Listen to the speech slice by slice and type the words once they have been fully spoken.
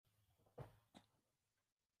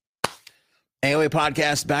AOA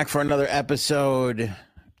Podcast back for another episode,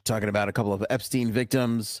 talking about a couple of Epstein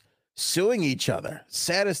victims suing each other.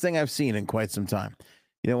 Saddest thing I've seen in quite some time.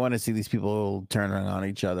 You don't want to see these people turning on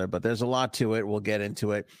each other, but there's a lot to it. We'll get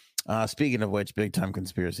into it. Speaking of which, big time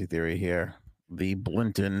conspiracy theory here. The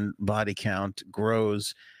Blinton body count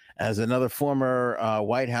grows as another former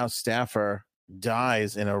White House staffer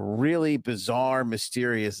dies in a really bizarre,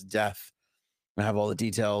 mysterious death. I have all the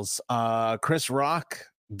details. Chris Rock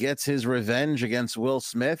gets his revenge against Will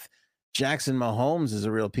Smith. Jackson Mahomes is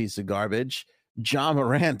a real piece of garbage. John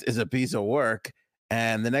Morant is a piece of work.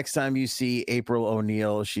 And the next time you see April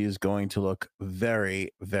O'Neil, she's going to look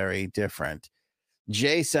very, very different.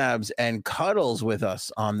 J Sabs and Cuddles with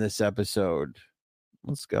us on this episode.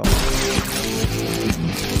 Let's go.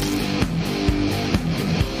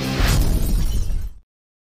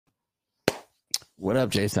 What up,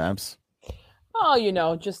 J Sabs? Oh, you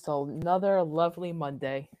know, just another lovely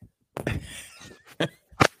Monday.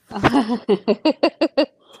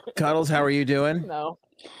 Cuddles, how are you doing? No.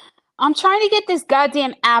 I'm trying to get this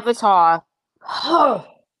goddamn avatar. All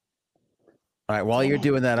right, while you're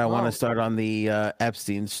doing that, I want to start on the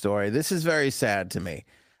Epstein story. This is very sad to me.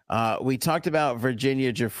 We talked about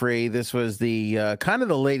Virginia Giuffre. This was the kind of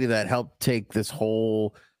the lady that helped take this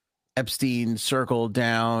whole Epstein circle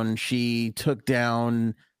down. She took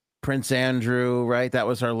down Prince Andrew, right? That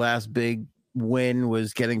was her last big win,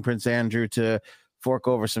 was getting Prince Andrew to fork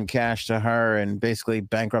over some cash to her and basically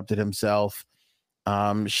bankrupted himself.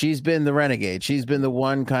 She's been the renegade. She's been the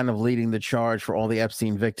one kind of leading the charge for all the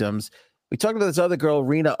Epstein victims. We talked about this other girl,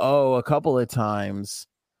 Rena O, a couple of times.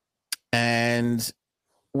 And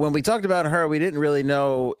when we talked about her, we didn't really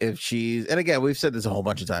know if she's, and again, we've said this a whole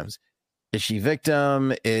bunch of times. Is she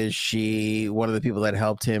victim? Is she one of the people that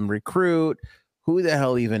helped him recruit? Who the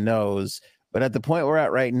hell even knows? But at the point we're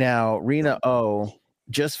at right now, Rena O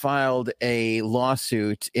just filed a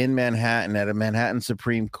lawsuit in Manhattan at a Manhattan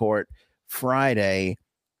Supreme Court Friday,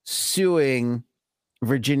 suing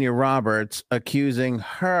Virginia Roberts, accusing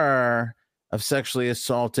her of sexually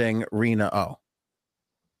assaulting Rena O.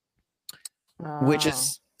 Which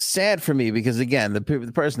is sad for me because, again, the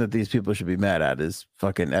person that these people should be mad at is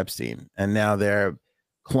fucking Epstein. And now they're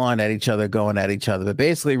clawing at each other, going at each other. But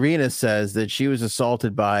basically, Rena says that she was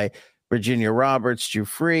assaulted by Virginia Roberts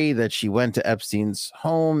Giuffre, that she went to Epstein's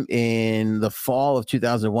home in the fall of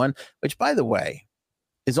 2001, which, by the way,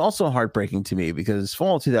 is also heartbreaking to me because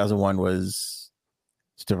fall of 2001 was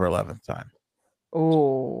September 11th time.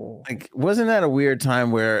 Oh, Like, wasn't that a weird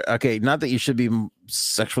time where, okay, not that you should be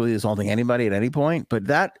sexually assaulting anybody at any point, but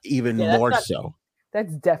that even more so.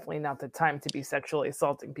 That's definitely not the time to be sexually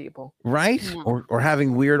assaulting people. Right? No. Or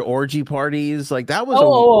having weird orgy parties. Like, that was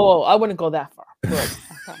I wouldn't go that far. Okay.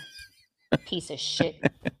 Piece of shit.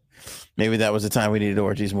 Maybe that was the time we needed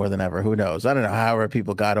orgies more than ever. Who knows? I don't know however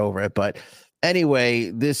people got over it. But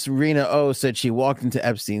anyway, this Rena O said she walked into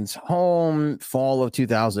Epstein's home fall of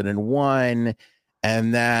 2001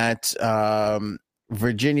 and that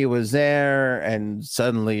Virginia was there, and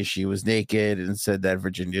suddenly she was naked, and said that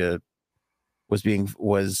Virginia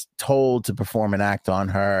was told to perform an act on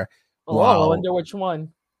her. I wonder which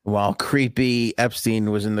one. While creepy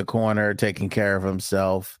Epstein was in the corner taking care of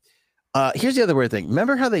himself. Here's the other weird thing.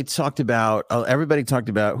 Remember how they talked about, everybody talked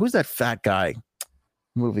about, who's that fat guy,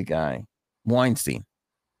 movie guy, Weinstein.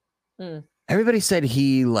 Everybody said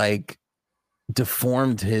he like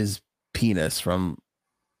deformed his penis from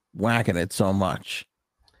whacking it so much.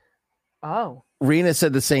 Oh. Rena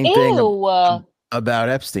said the same thing about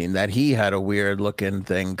Epstein, that he had a weird looking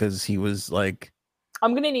thing because he was like,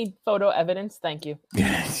 I'm gonna need photo evidence. Thank you.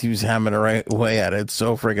 He was hammering the right way at it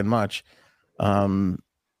so friggin' much.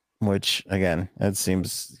 Which again, that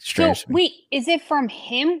seems strange. So wait, is it from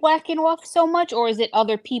him whacking off so much, or is it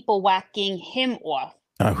other people whacking him off?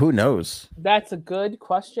 Who knows? That's a good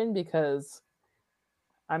question because,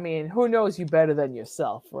 I mean, who knows you better than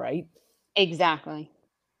yourself, right? Exactly.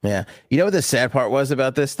 Yeah. You know what the sad part was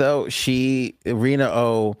about this, though? Rena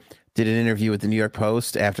O did an interview with the New York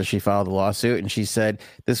Post after she filed the lawsuit, and she said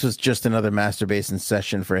this was just another masturbation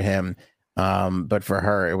session for him. But for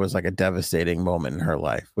her, it was like a devastating moment in her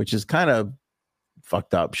life, which is kind of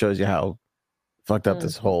fucked up. Shows you how fucked up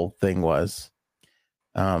this whole thing was.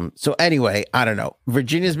 So anyway, I don't know.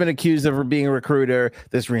 Virginia's been accused of being a recruiter.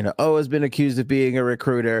 This Rena O has been accused of being a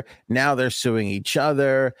recruiter. Now they're suing each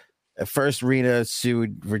other. First, Rena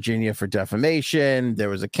sued Virginia for defamation. There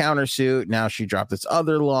was a countersuit. Now she dropped this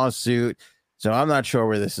other lawsuit. So I'm not sure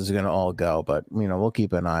where this is going to all go, but we'll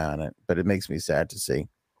keep an eye on it. But it makes me sad to see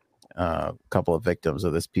a couple of victims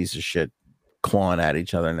of this piece of shit clawing at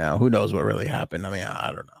each other now. Who knows what really happened? I mean, I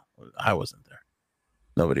don't know. I wasn't there.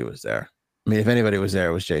 Nobody was there. mean, if anybody was there,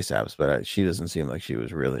 it was Jay Saps, but she doesn't seem like she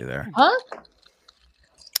was really there. Huh?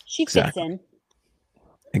 She fits Exactly. in.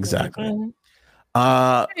 Exactly.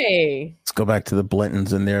 Mhm. Hey. Let's go back to the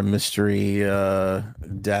Blintons and their mystery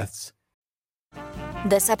deaths.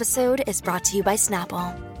 This episode is brought to you by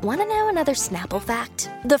Snapple. Want to know another Snapple fact?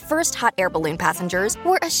 The first hot air balloon passengers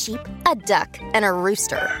were a sheep, a duck, and a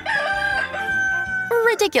rooster.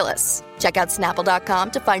 Ridiculous. Check out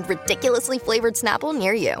Snapple.com to find ridiculously flavored Snapple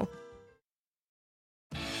near you.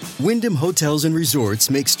 Wyndham Hotels and Resorts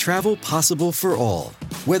makes travel possible for all.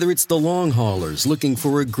 Whether it's the long haulers looking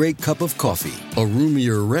for a great cup of coffee, a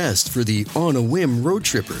roomier rest for the on-a-whim road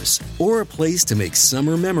trippers, or a place to make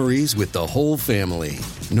summer memories with the whole family.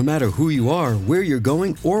 No matter who you are, where you're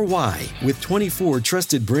going, or why, with 24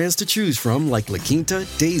 trusted brands to choose from like La Quinta,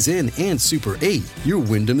 Days Inn, and Super 8, your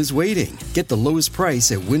Wyndham is waiting. Get the lowest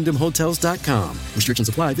price at WyndhamHotels.com. Restrictions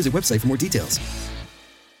apply. Visit website for more details.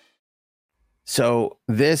 So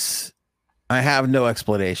this, I have no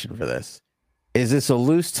explanation for this. Is this a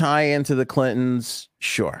loose tie into the Clintons?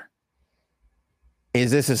 Sure.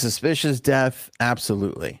 Is this a suspicious death?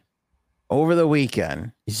 Absolutely. Over the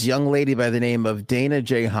weekend, this young lady by the name of Dana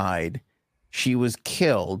J. Hyde, she was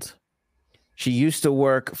killed. She used to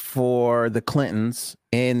work for the Clintons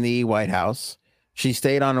in the White House. She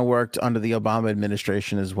stayed on and worked under the Obama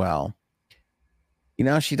administration as well. You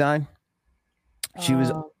know how she died? She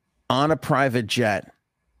was on a private jet.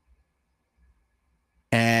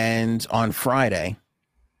 And on Friday,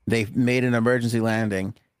 they made an emergency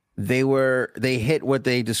landing. They hit what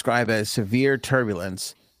they describe as severe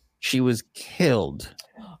turbulence. She was killed.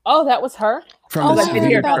 Oh, that was her? From the I heard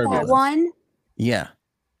severe about that turbulence. one. Yeah.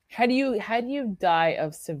 How do you die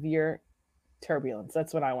of severe turbulence?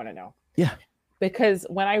 That's what I want to know. Yeah. Because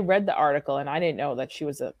when I read the article, and I didn't know that she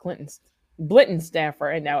was a Blinton staffer,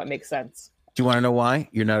 and now it makes sense. Do you want to know why?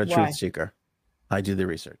 You're not a Why? truth seeker. I do the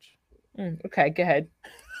research. Okay, go ahead.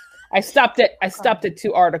 I stopped at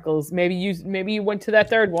 2 articles. Maybe you went to that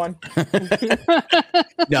third one.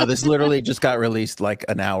 No, this literally just got released like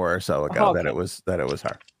an hour or so ago Okay. that it was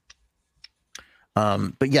her.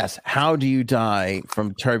 But yes, how do you die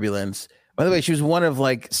from turbulence? By the way, she was one of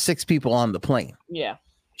like 6 people on the plane. Yeah.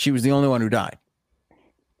 She was the only one who died.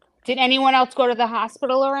 Did anyone else go to the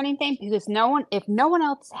hospital or anything? Because if no one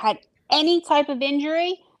else had any type of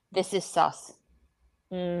injury, this is sus.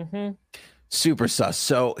 Mm-hmm. Super sus.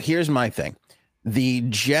 So here's my thing. The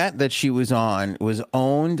jet that she was on was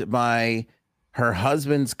owned by her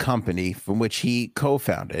husband's company, from which he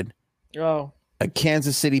co-founded, Oh. a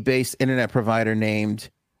Kansas City-based internet provider named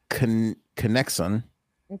Connexon,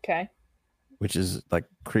 Okay. which is like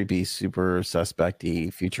creepy, super suspect-y,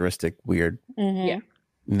 futuristic, weird Mm-hmm. Yeah.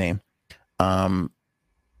 name.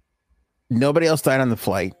 Nobody else died on the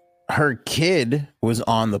flight. Her kid was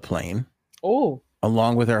on the plane Oh.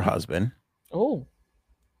 along with her husband. Oh.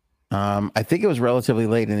 I think it was relatively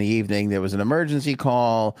late in the evening. There was an emergency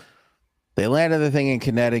call. They landed the thing in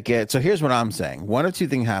Connecticut. So here's what I'm saying. One of 2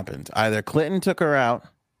 things happened. Either Clinton took her out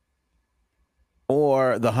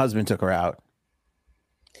or the husband took her out.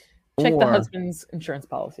 Check the Or- husband's insurance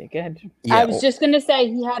policy. Go ahead. Yeah, I was just going to say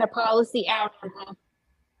he had a policy out on him.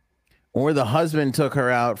 or the husband took her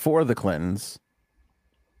out for the Clintons.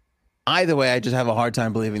 Either way, I just have a hard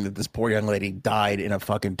time believing that this poor young lady died in a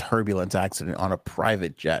fucking turbulence accident on a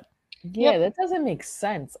private jet. Yeah, that doesn't make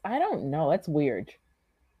sense. I don't know. That's weird.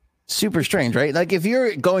 Super strange, right? Like if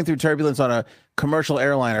you're going through turbulence on a commercial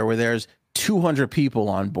airliner where there's 200 people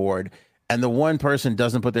on board and the one person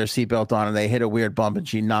doesn't put their seatbelt on and they hit a weird bump and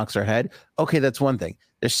she knocks her head. Okay, that's one thing.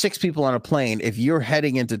 There's 6 people on a plane. If you're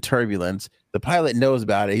heading into turbulence, the pilot knows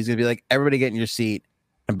about it. He's going to be like, everybody get in your seat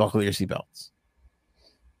and buckle your seatbelts.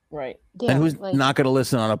 Right. Yeah, And who's like, not going to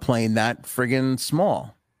listen on a plane that friggin'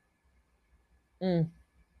 small? Mm.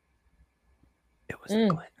 It was the Mm.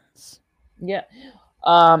 Clintons. Yeah.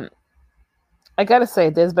 I gotta say,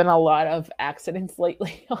 there's been a lot of accidents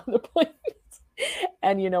lately on the planes.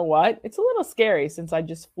 And you know what? It's a little scary since I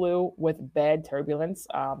just flew with bad turbulence,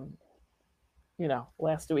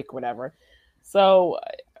 last week, whatever. So,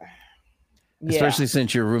 yeah. Especially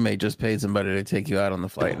since your roommate just paid somebody to take you out on the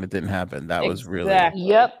flight and it didn't happen. That was really Exactly.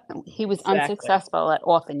 Yep. He was Exactly. unsuccessful at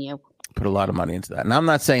offing you. put a lot of money into that. And I'm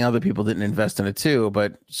not saying other people didn't invest in it too,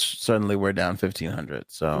 but suddenly we're down 1,500.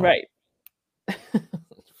 So Right.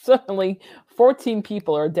 Suddenly, 14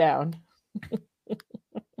 people are down.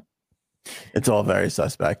 it's all very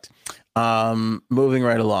suspect. Moving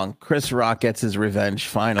right along, Chris Rock gets his revenge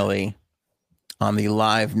finally on the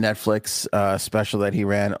live Netflix special that he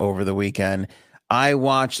ran over the weekend. I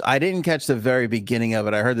didn't catch the very beginning of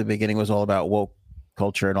it. I heard the beginning was all about woke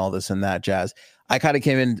culture and all this and that jazz. I kind of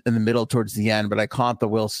came in the middle towards the end, but I caught the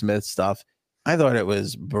Will Smith stuff. I thought it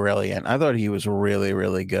was brilliant. I thought he was really,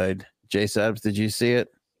 really good. Jay Sebs, did you see it?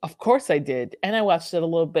 Of course I did. And I watched it a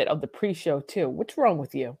little bit of the pre-show too. What's wrong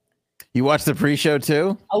with you? You watched the pre-show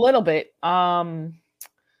too? A little bit. And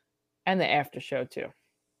the after show too.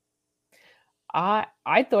 I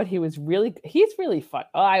thought he's really fun.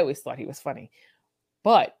 I always thought he was funny.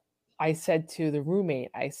 But I said to the roommate,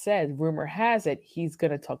 rumor has it he's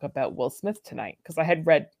going to talk about Will Smith tonight. Because I had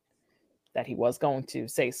read that he was going to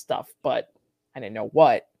say stuff, but I didn't know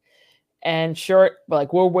what. And sure,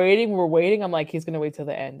 like, we're waiting. I'm like, he's going to wait till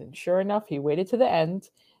the end. And sure enough, he waited to the end.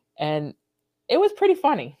 And it was pretty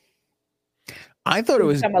funny. I thought it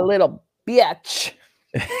was... I'm a little bitch.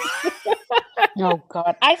 Oh,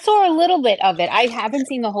 God. I saw a little bit of it. I haven't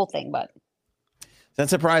seen the whole thing, but...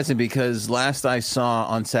 That's surprising because last I saw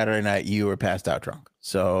on Saturday night, you were passed out drunk.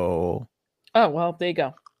 So... Oh, well, there you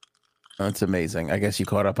go. That's amazing. I guess you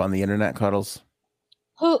caught up on the internet, Cuddles?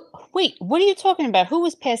 Wait, what are you talking about? Who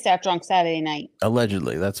was passed out drunk Saturday night?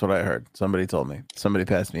 Allegedly. That's what I heard. Somebody told me. Somebody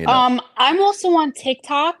passed me it up. I'm also on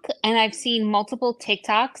TikTok, and I've seen multiple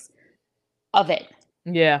TikToks of it.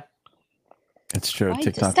 Yeah. It's true. Right?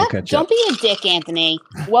 TikTok Stop, will catch don't up. be a dick, Anthony.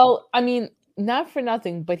 Well, I mean, not for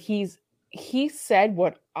nothing, but he said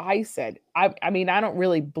what I said. I mean, I don't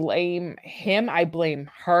really blame him. I blame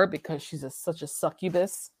her because she's such a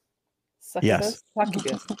succubus. Yes.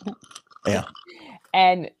 Succubus. Yeah.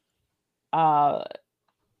 And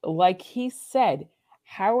like he said,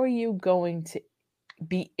 how are you going to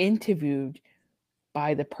be interviewed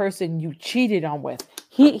by the person you cheated on with?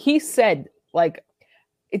 He said, like,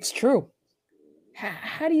 it's true.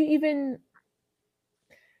 How do you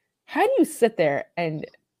sit there and,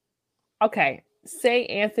 okay,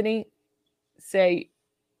 say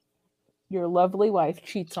your lovely wife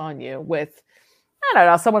cheats on you with, I don't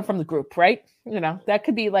know, someone from the group, right? You know, that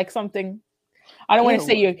could be like something. I don't want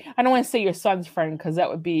to say your son's friend because that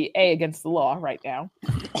would be against the law right now.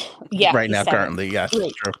 Yeah. Right now, currently, yes,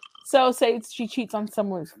 right. True. So say she cheats on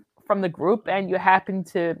someone from the group and you happen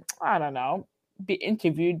to, I don't know, be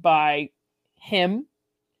interviewed by him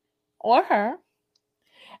or her.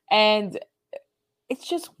 And it's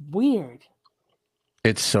just weird.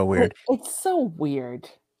 It's so weird. It's so weird.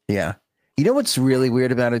 Yeah. You know what's really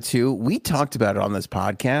weird about it too? We talked about it on this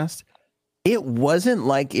podcast. It wasn't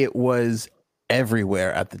like it was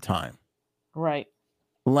everywhere at the time. Right.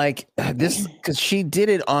 Like this, because she did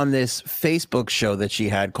it on this Facebook show that she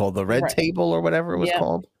had called The Red Table or whatever it was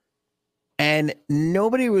called. And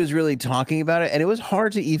nobody was really talking about it. And it was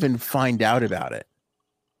hard to even find out about it.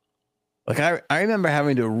 Like I remember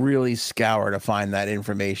having to really scour to find that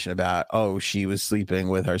information about, she was sleeping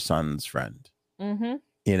with her son's friend. Mm-hmm.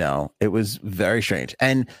 You know, it was very strange.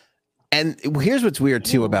 And here's what's weird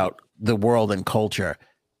too about the world and culture.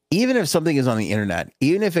 Even if something is on the internet,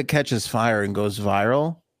 even if it catches fire and goes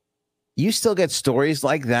viral, you still get stories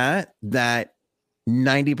like that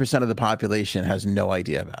 90% of the population has no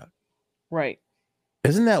idea about. Right.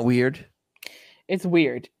 Isn't that weird? It's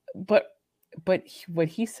weird. But what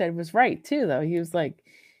he said was right too, though. He was like,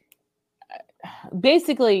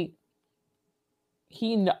 basically,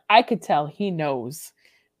 I could tell he knows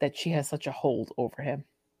that she has such a hold over him.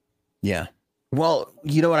 Yeah. Well,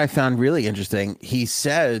 you know what I found really interesting? He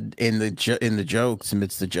said in the jokes,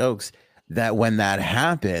 amidst the jokes, that when that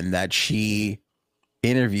happened, that she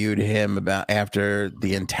interviewed him about after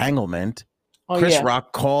the entanglement. Chris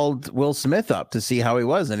Rock called Will Smith up to see how he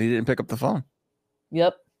was, and he didn't pick up the phone.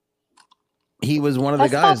 Yep. He was one of the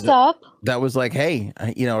guys that was like, hey,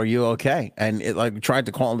 are you okay? And it like tried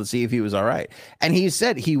to call him to see if he was all right. And he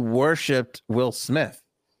said he worshipped Will Smith.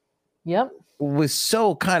 Yep. Was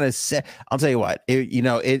so kind of sad. I'll tell you what,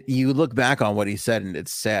 you look back on what he said and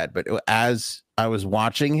it's sad, but as I was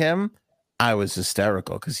watching him, I was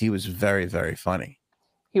hysterical because he was very, very funny.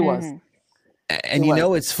 He was. And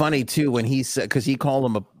it's funny too when he said, because he called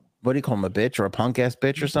him a bitch or a punk ass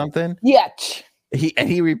bitch or something. Yeah.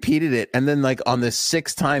 He repeated it, and then like on the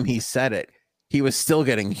sixth time he said it, he was still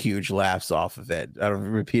getting huge laughs off of it, out of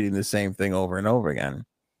repeating the same thing over and over again.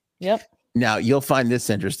 Yep. Now you'll find this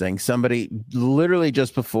interesting. Somebody literally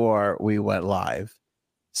just before we went live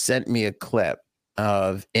sent me a clip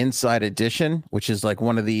of Inside Edition, which is like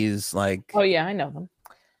one of these like. Oh yeah, I know them.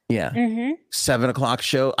 Yeah. 7 o'clock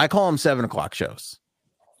show. I call them 7 o'clock shows.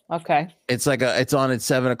 Okay. It's like it's on at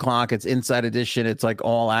 7 o'clock. It's Inside Edition. It's like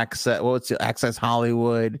all access. Well, it's Access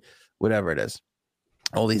Hollywood, whatever it is.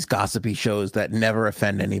 All these gossipy shows that never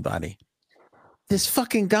offend anybody. This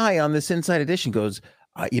fucking guy on this Inside Edition goes,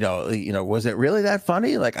 was it really that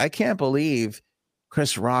funny? Like, I can't believe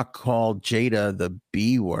Chris Rock called Jada the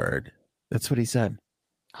B word. That's what he said.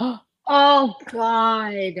 Oh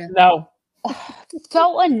God. No. Oh,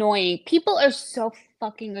 so annoying. People are so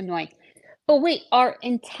fucking annoying. But wait,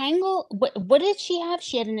 what did she have?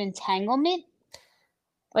 She had an entanglement?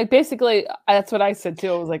 Like basically, that's what I said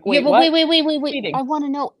too. I was like, wait, yeah, but what? wait. Cheating. I want to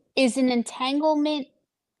know, is an entanglement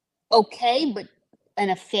okay, but an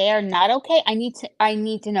affair not okay? I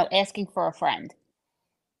need to know. Asking for a friend.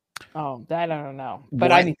 Oh, that I don't know.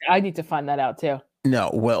 But What? I need to find that out too. No,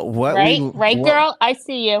 well, what Right, girl? I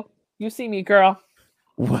see you. You see me, girl.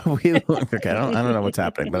 What we okay, I don't know what's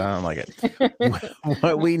happening, but I don't like it.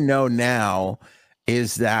 What we know now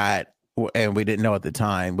is that, and we didn't know at the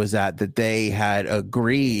time, was that they had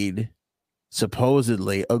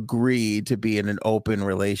supposedly agreed to be in an open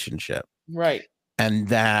relationship, Right. and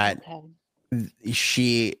that Okay.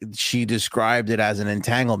 she described it as an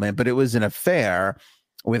entanglement, but it was an affair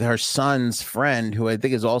with her son's friend, who I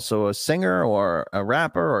think is also a singer or a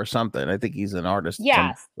rapper or something. I think he's an artist. of some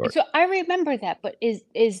Yes. sort. So I remember that, but is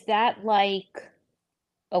that like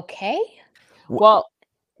okay? Well,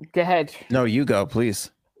 go ahead. No, you go,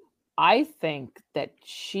 please. I think that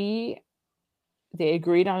they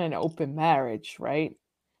agreed on an open marriage, right?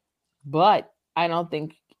 But I don't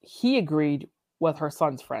think he agreed with her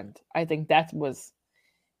son's friend. I think that was,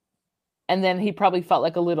 and then he probably felt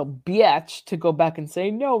like a little bitch to go back and say,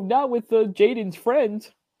 no, not with Jaden's friend,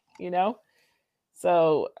 you know?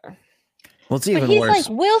 So, Well, it's But even he's worse.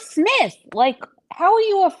 like Will Smith. Like, how are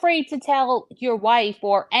you afraid to tell your wife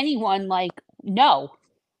or anyone, like, no?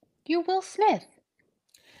 You're Will Smith.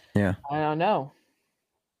 I don't know.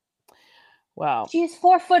 Wow. She's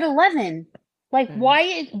 4'11". Like, Mhm.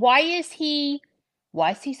 why is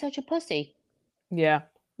he such a pussy? Yeah.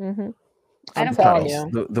 Mm-hmm. I I'm don't telling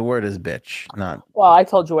get you. The word is bitch, not. Well, I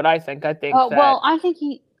told you what I think. I think that, well, I think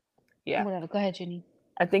he. yeah, Whatever. Go ahead, Ginny.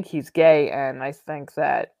 I think he's gay, and I think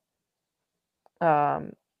that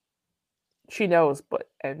she knows,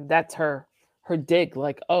 and that's her dig.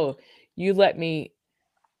 Like, oh, you let me,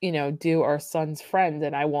 do our son's friend,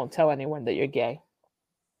 and I won't tell anyone that you're gay.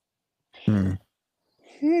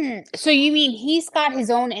 So you mean he's got his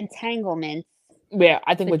own entanglements? Yeah,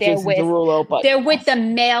 I think But with they're Jason with- Derulo, but They're with the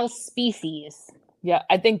male species. yeah,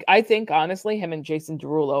 I think honestly, him and Jason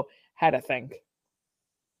Derulo had a thing.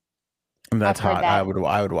 And that's I've heard hot. that. I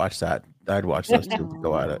would watch that. I'd watch those two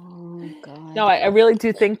go at it. Oh God. No, I really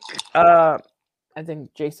do think. I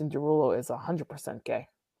think Jason Derulo is 100% gay.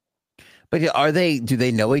 But yeah, do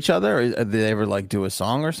they know each other, or do they ever like do a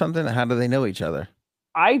song or something? How do they know each other?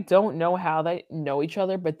 I don't know how they know each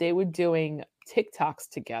other, but they were doing TikToks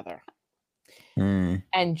together.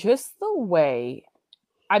 And just the way,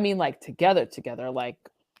 I mean, like together, like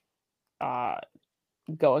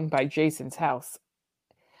going by Jason's house.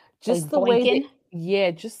 Just Like the way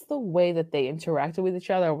blinking? just the way that they interacted with each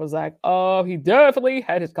other was like, oh, he definitely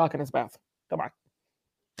had his cock in his mouth. Come on.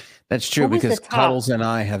 That's true, What was because the top? Cuddles and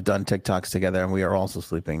I have done TikToks together, and we are also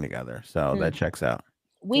sleeping together. So that checks out.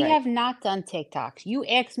 We Right. have not done TikToks. You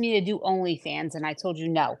asked me to do OnlyFans, and I told you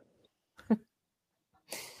no.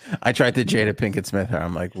 I tried to Jada Pinkett Smith her.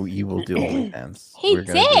 I'm like, well, you will do OnlyFans. He We're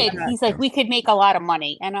gonna do did. OnlyFans. He's like, we could make a lot of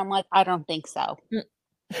money, and I'm like, I don't think so. No,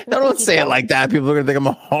 don't say it like that. People are gonna think I'm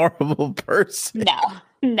a horrible person.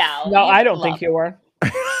 No, I don't think you were.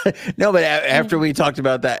 No, but after we talked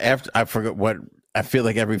about that, after I forget what, I feel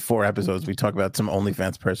like every 4 episodes we talk about some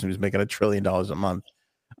OnlyFans person who's making $1 trillion a month.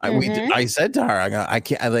 I said to her, I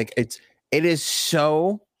can't. I like it is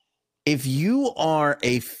so. If you are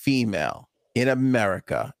a female in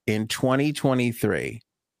America in 2023,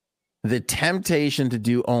 the temptation to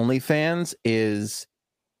do OnlyFans is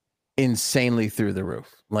insanely through the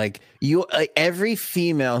roof. Like every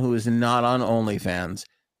female who is not on OnlyFans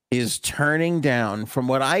is turning down, from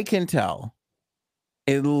what I can tell,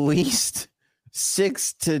 at least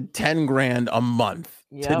 6 to 10 grand a month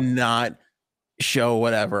to not show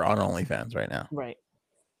whatever on OnlyFans right now. Right.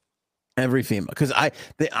 Every female, because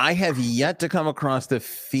I have yet to come across the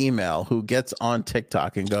female who gets on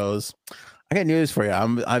TikTok and goes, I got news for you.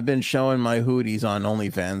 I've been showing my hooties on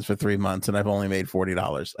OnlyFans for 3 months and I've only made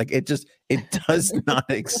 $40. Like it does not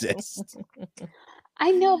exist.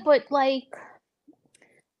 I know, but like,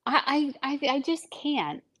 I just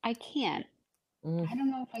can't. I can't. I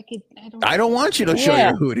don't know if I could. I don't want you to show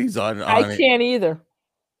your hooties on I can't either.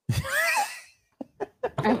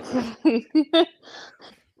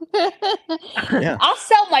 Yeah. I'll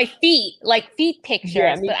sell my feet, like feet pictures,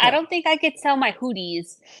 Yeah, me but too. I don't think I could sell my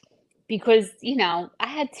hoodies because I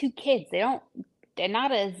had 2 kids. They're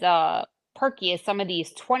not as perky as some of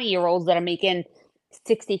these 20-year-olds that are making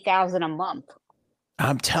 $60,000 a month.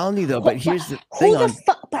 I'm telling you though, but here's the Who thing the on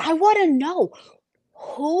fuck? But I want to know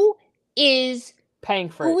who is Paying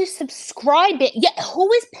for it. subscribing. Yeah,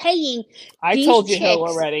 who is paying? I these told you who chicks-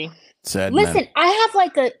 already. said Listen, men. I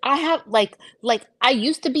have like I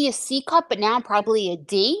used to be a C cup, but now I'm probably a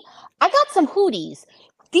D. I got some hooties.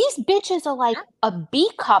 These bitches are like a B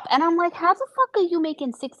cup, and I'm like, how the fuck are you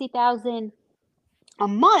making 60,000 a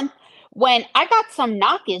month when I got some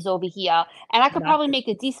knockers over here, and I could probably make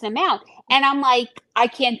a decent amount? And I'm like, I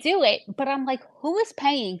can't do it. But I'm like, who is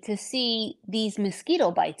paying to see these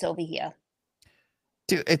mosquito bites over here?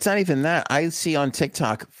 Dude, it's not even that. I see on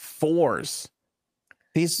TikTok 4s.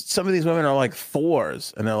 Some of these women are like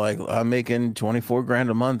 4s, and they're like, I'm making 24 grand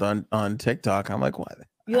a month on TikTok. I'm like, what?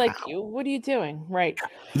 You're like, what are you doing? Right.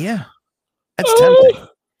 Yeah, that's tempting.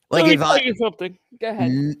 Like Let me if tell I you something. Go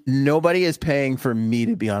ahead. nobody is paying for me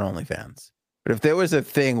to be on OnlyFans, but if there was a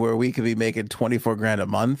thing where we could be making 24 grand a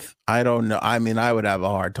month, I don't know. I mean, I would have a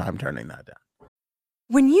hard time turning that down.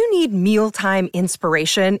 When you need mealtime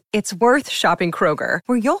inspiration, it's worth shopping Kroger,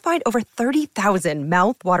 where you'll find over 30,000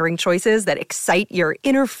 mouth-watering choices that excite your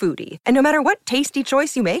inner foodie. And no matter what tasty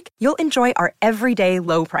choice you make, you'll enjoy our everyday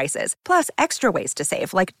low prices, plus extra ways to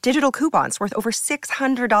save, like digital coupons worth over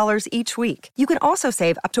 $600 each week. You can also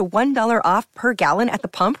save up to $1 off per gallon at the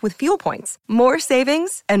pump with fuel points. More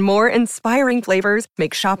savings and more inspiring flavors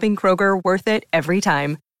make shopping Kroger worth it every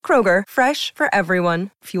time. Kroger, fresh for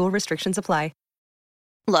everyone. Fuel restrictions apply.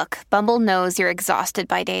 Look, Bumble knows you're exhausted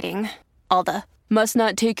by dating. All the must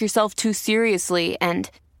not take yourself too seriously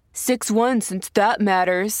and 6'1" since that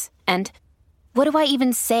matters. And what do I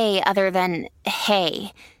even say other than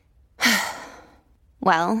hey?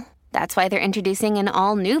 Well, that's why they're introducing an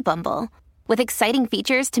all-new Bumble with exciting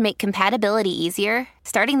features to make compatibility easier,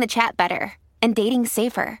 starting the chat better, and dating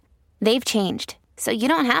safer. They've changed, so you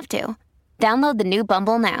don't have to. Download the new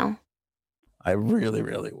Bumble now. I really,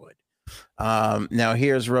 really would. Now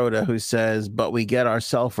here's Rhoda, who says, but we get our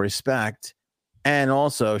self-respect. And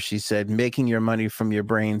also she said, making your money from your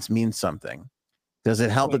brains means something. Does it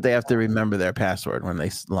help that they have to remember their password when they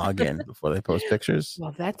log in before they post pictures?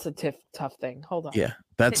 Well, that's a tough thing. Hold on. Yeah,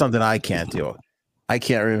 that's something I can't do. I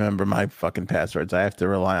can't remember my fucking passwords. I have to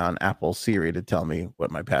rely on Apple Siri to tell me what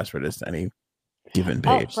my password is to any given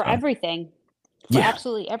page. For everything. For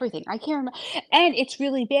absolutely everything. I can't remember. And it's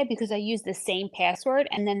really bad because I use the same password,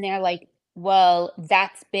 and then they're like, well,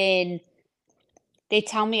 they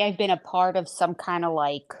tell me I've been a part of some kind of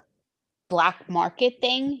like black market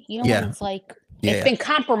thing. You know, when it's like, it's been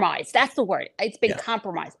compromised. That's the word. It's been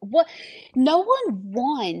compromised. What? No one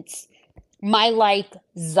wants my like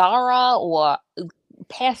Zara or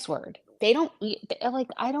password. They're like,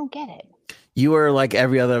 I don't get it. You are like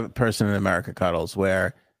every other person in America, Cuddles,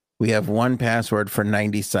 where we have one password for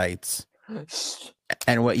 90 sites.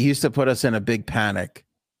 And what used to put us in a big panic,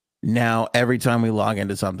 now every time we log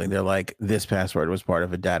into something, they're like, this password was part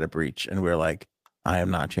of a data breach. And we're like, I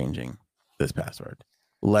am not changing this password.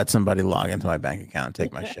 Let somebody log into my bank account and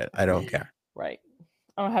take my shit. I don't care. Right.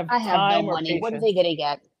 I don't have I have time no or money. What are patience. they going to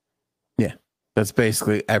get? Yeah. That's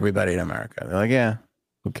basically everybody in America. They're like, yeah,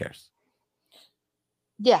 who cares?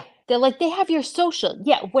 Yeah. They're like, they have your social.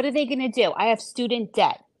 Yeah. What are they going to do? I have student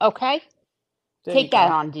debt. Okay. There you Take that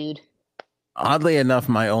go. on, dude. Oddly enough,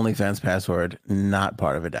 my OnlyFans password, not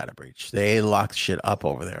part of a data breach. They locked shit up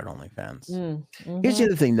over there at OnlyFans. Here's the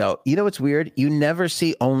other thing, though. You know what's weird? You never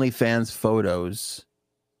see OnlyFans photos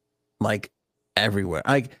like everywhere.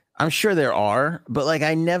 Like, I'm sure there are, but like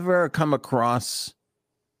I never come across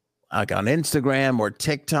like on Instagram or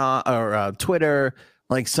TikTok or Twitter,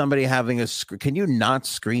 like somebody having can you not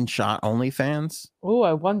screenshot OnlyFans? Oh,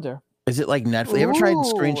 I wonder. Is it like Netflix? You ever tried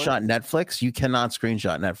to screenshot Netflix? You cannot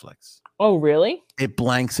screenshot Netflix. Oh, really? It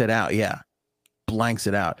blanks it out. Yeah. Blanks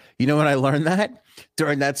it out. You know when I learned that?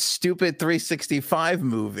 During that stupid 365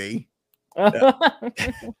 movie. I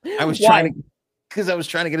was trying to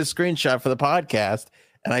get a screenshot for the podcast,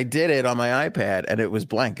 and I did it on my iPad, and it was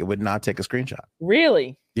blank. It would not take a screenshot.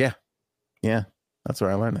 Really? Yeah. Yeah. That's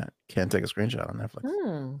where I learned that. Can't take a screenshot on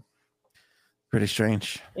Netflix. Pretty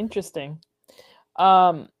strange. Interesting.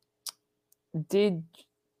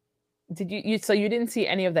 Did you so you didn't see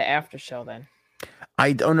any of the after show then?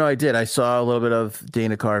 I don't know. I did. I saw a little bit of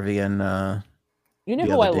Dana Carvey and you know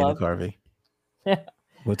who I Dana love? Carvey.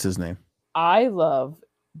 What's his name? I love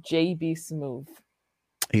JB Smoove.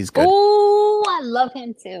 He's good. Oh, I love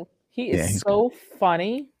him too. He is so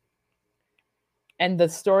funny. And the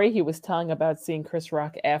story he was telling about seeing Chris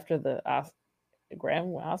Rock after the Oscars,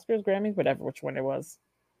 Grammys, whatever, which one it was.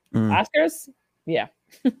 Oscars? Yeah.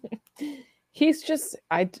 He's just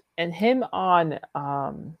and him on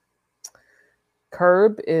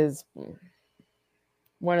Curb is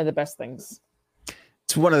One of the best things.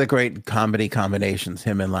 It's one of the great comedy combinations,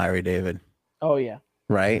 him and Larry David. Oh yeah.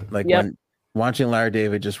 Right? Like when watching Larry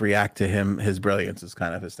David just react to him, his brilliance is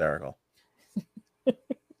kind of hysterical.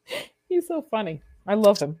 He's so funny. I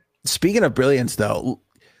love him. Speaking of brilliance, though.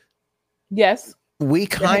 Yes. We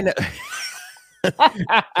kind of...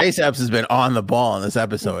 Chase Epps has been on the ball in this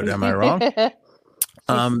episode. Am I wrong?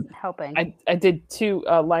 Helping. I did 2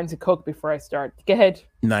 lines of Coke before I start. Go ahead.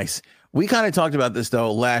 Nice. We kind of talked about this,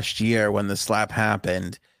 though, last year when the slap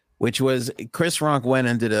happened, which was Chris Rock went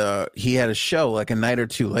and he had a show like a night or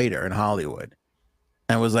two later in Hollywood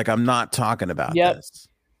and was like, I'm not talking about this.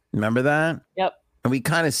 Remember that? Yep. And we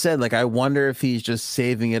kind of said, like, I wonder if he's just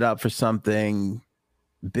saving it up for something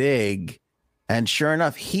big. And sure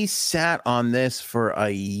enough, he sat on this for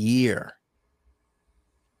a year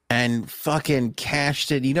and fucking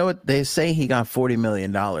cashed it. You know what they say? He got $40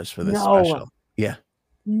 million for this special. Yeah.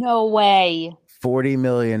 No way. $40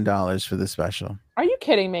 million for the special. Are you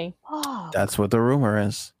kidding me? Oh. That's what the rumor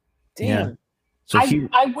is. Damn. Yeah. So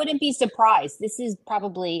I wouldn't be surprised. This is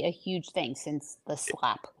probably a huge thing since the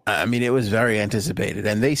slap. I mean, it was very anticipated,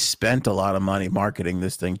 and they spent a lot of money marketing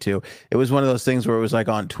this thing too. It was one of those things where it was like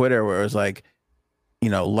on Twitter, where it was like, you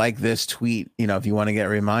know, like this tweet, you know, if you want to get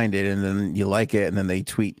reminded, and then you like it, and then they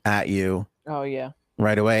tweet at you. Oh yeah.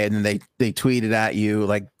 Right away, and then they tweeted at you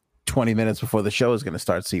like 20 minutes before the show is going to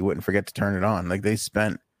start, so you wouldn't forget to turn it on. Like they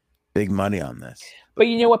spent big money on this. But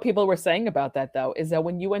you know what people were saying about that, though, is that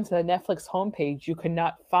when you went to the Netflix homepage, you could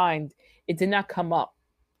not find, it did not come up.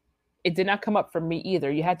 It did not come up for me either.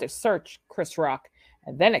 You had to search Chris Rock,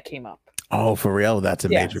 and then it came up. Oh, for real? That's a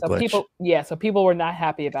major glitch. So people were not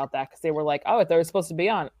happy about that because they were like, oh, they were supposed to be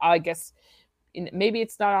on. I guess maybe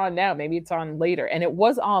it's not on now. Maybe it's on later. And it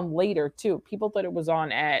was on later, too. People thought it was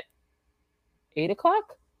on at 8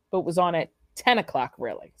 o'clock, but it was on at 10 o'clock,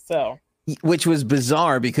 really. So... Which was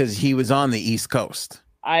bizarre because he was on the East Coast.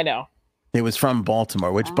 I know. It was from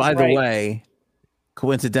Baltimore, which, by the way,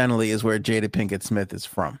 coincidentally is where Jada Pinkett Smith is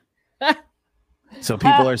from. So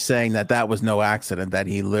people are saying that was no accident, that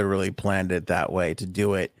he literally planned it that way to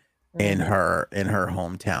do it in her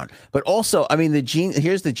hometown. But also, I mean,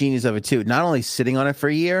 here's the genius of it, too. Not only sitting on it for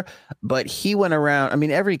a year, but he went around. I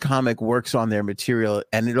mean, every comic works on their material,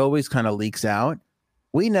 and it always kind of leaks out.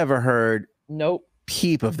 We never heard. Nope.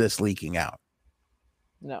 Peep of this leaking out.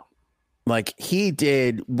 No. Like he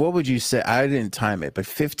did, what would you say? I didn't time it, but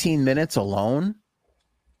 15 minutes alone,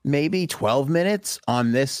 maybe 12 minutes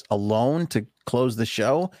on this alone to close the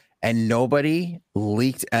show, and nobody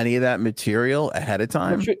leaked any of that material ahead of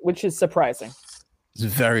time. Which is surprising. It's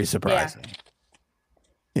very surprising.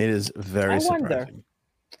 Yeah. It is very surprising.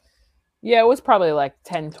 Yeah, it was probably like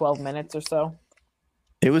 10, 12 minutes or so.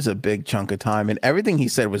 It was a big chunk of time, and everything he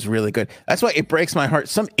said was really good. That's why it breaks my heart.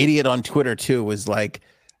 Some idiot on Twitter too was like,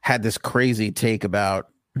 had this crazy take about.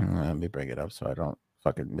 Let me bring it up so I don't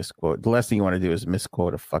fucking misquote. The last thing you want to do is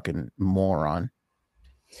misquote a fucking moron.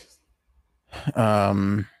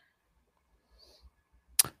 But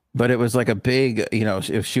it was like a big, you know,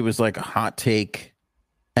 if she was like a hot take,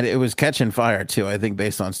 and it was catching fire too. I think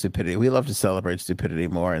based on stupidity, we love to celebrate stupidity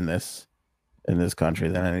more in this country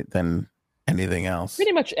than anything else.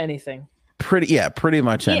 Pretty much anything. Pretty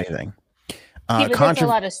much anything. There's a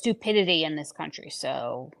lot of stupidity in this country,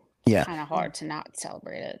 so yeah, kind of hard to not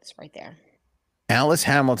celebrate it. It's right there. Alice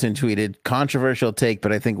Hamilton tweeted, controversial take,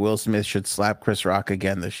 but I think Will Smith should slap Chris Rock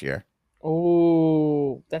again this year.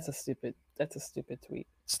 Oh, that's a stupid tweet.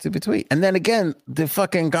 Stupid tweet. And then again, the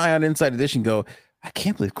fucking guy on Inside Edition go, I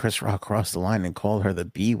can't believe Chris Rock crossed the line and called her the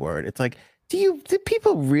B word. It's like, did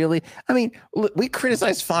people really? I mean, we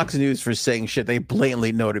criticize Fox News for saying shit they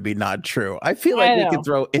blatantly know to be not true. I feel like we could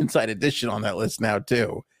throw Inside Edition on that list now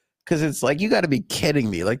too, because it's like, you got to be kidding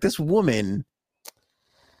me. Like, this woman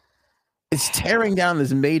is tearing down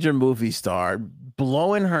this major movie star,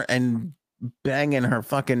 blowing her and banging her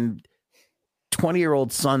fucking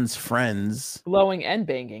 20-year-old son's friends, blowing and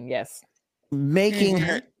banging, yes, making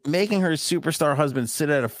her superstar husband sit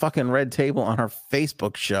at a fucking red table on her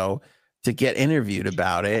Facebook show to get interviewed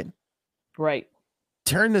about it. Right.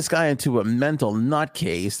 Turn this guy into a mental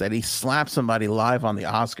nutcase that he slapped somebody live on the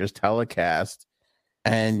Oscars telecast,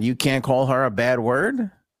 and you can't call her a bad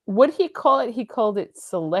word? What did he call it? He called it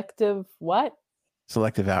selective what?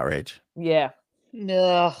 Selective outrage. Yeah.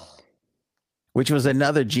 Ugh. Which was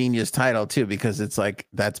another genius title too, because it's like,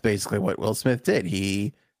 that's basically what Will Smith did.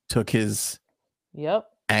 He took his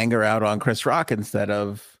anger out on Chris Rock instead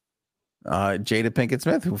of Jada Pinkett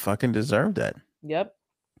Smith, who fucking deserved it. Yep.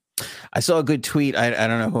 I saw a good tweet. I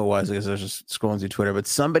don't know who it was because I was just scrolling through Twitter, but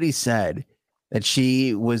somebody said that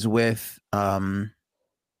she was with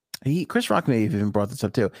Chris Rock may have even brought this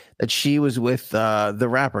up too, that she was with the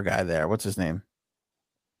rapper guy there. What's his name?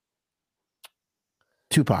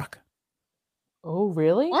 Tupac. Oh,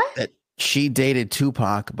 really? What? That she dated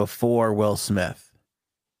Tupac before Will Smith.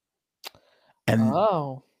 And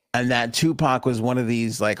that Tupac was one of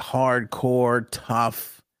these like hardcore,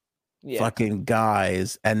 tough fucking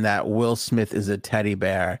guys, and that Will Smith is a teddy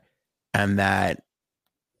bear, and that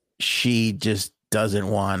she just doesn't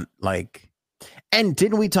want like. And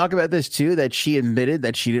didn't we talk about this too? That she admitted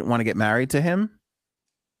that she didn't want to get married to him.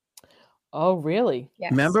 Oh, really?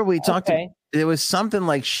 Yes. Remember we talked. It was something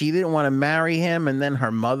like she didn't want to marry him, and then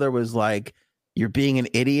her mother was like, "You're being an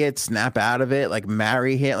idiot. Snap out of it. Like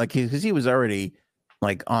marry him." Like because he was already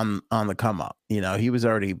like on the come up. You know, he was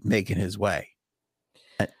already making his way.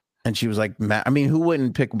 And she was like, I mean, who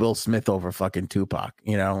wouldn't pick Will Smith over fucking Tupac?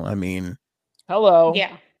 You know, I mean, hello.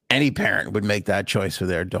 Yeah. Any parent would make that choice for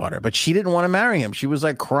their daughter, but she didn't want to marry him. She was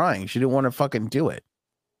like crying. She didn't want to fucking do it.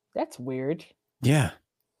 That's weird. Yeah.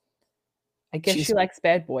 I guess she likes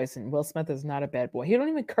bad boys, and Will Smith is not a bad boy. He don't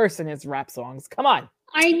even curse in his rap songs. Come on.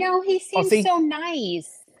 I know. He seems so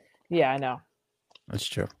nice. Yeah, I know. That's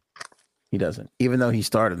true. He doesn't. Even though he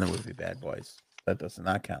starred in the movie Bad Boys. That does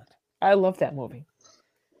not count. I love that movie.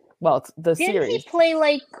 Well, it's the series.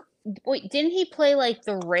 Didn't he play like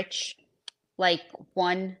the rich, like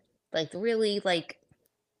one, like really like,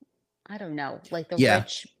 I don't know, like the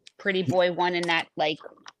rich pretty boy one in that like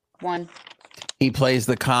one? He plays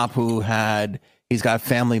the cop he's got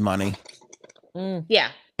family money.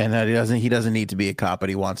 Yeah. And that he doesn't need to be a cop, but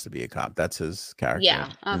he wants to be a cop. That's his character.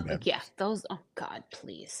 Yeah. Those, oh God,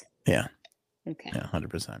 please. Yeah. Okay. Yeah,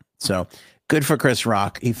 100%. So good for Chris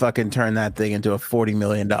Rock. He fucking turned that thing into a $40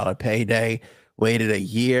 million payday. Waited a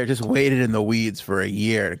year, just waited in the weeds for a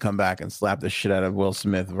year to come back and slap the shit out of Will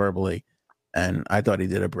Smith verbally. And I thought he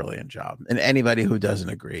did a brilliant job. And anybody who doesn't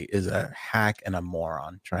agree is a hack and a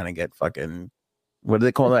moron trying to get fucking, what do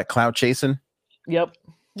they call that? Clout chasing? Yep.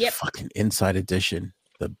 Fucking Inside Edition.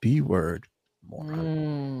 The B word.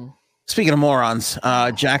 Moron. Speaking of morons,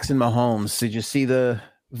 Jackson Mahomes. Did you see the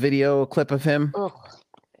video clip of him? Ugh.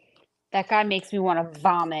 That guy makes me want to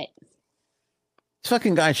vomit. This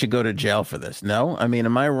fucking guy should go to jail for this. No? I mean,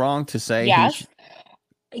 am I wrong to say? Yes.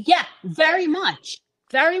 Yeah, very much.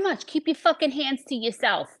 Very much. Keep your fucking hands to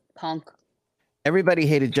yourself, punk. Everybody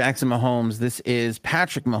hated Jackson Mahomes. This is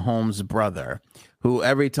Patrick Mahomes' brother, who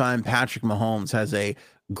every time Patrick Mahomes has a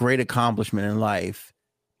great accomplishment in life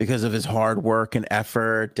because of his hard work and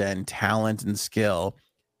effort and talent and skill,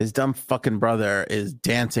 his dumb fucking brother is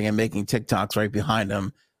dancing and making TikToks right behind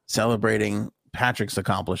him, celebrating Patrick's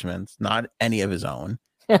accomplishments, not any of his own.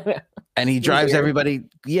 And he drives everybody.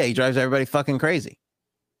 Yeah, he drives everybody fucking crazy.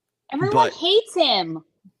 Everyone hates him.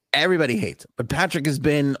 Everybody hates him. But Patrick has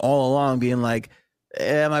been all along being like,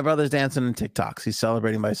 my brother's dancing in TikToks. He's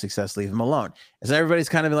celebrating my success. Leave him alone. And so everybody's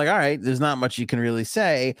kind of like, all right, there's not much you can really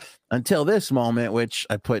say until this moment, which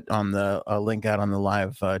I put on the link out on the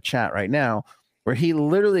live chat right now, where he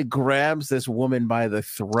literally grabs this woman by the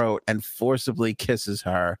throat and forcibly kisses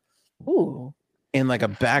her. Ooh. In like a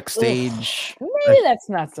backstage. Maybe that's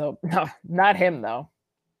not so. No, not him though.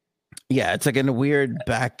 Yeah, it's like in a weird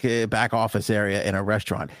back office area in a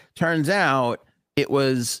restaurant. Turns out it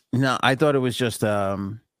was I thought it was just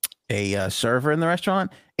a server in the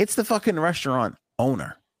restaurant. It's the fucking restaurant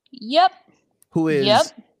owner. Yep. Who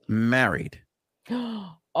is married.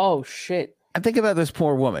 Oh shit. I think about this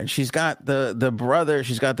poor woman. She's got the brother.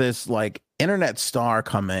 She's got this like internet star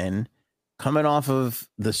coming off of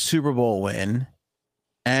the Super Bowl win.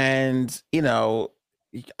 And, you know,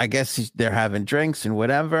 I guess they're having drinks and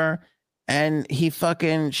whatever. And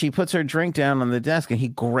she puts her drink down on the desk and he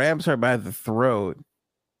grabs her by the throat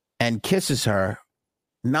and kisses her.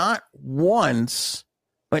 Not once,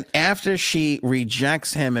 but after she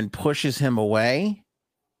rejects him and pushes him away,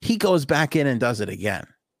 he goes back in and does it again.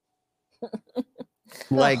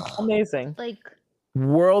 Like amazing. Like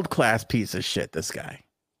world-class piece of shit, this guy.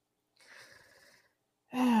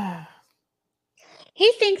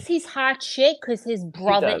 He thinks he's hot shit because his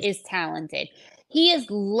brother is talented. He is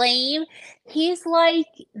lame. He's like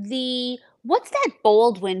what's that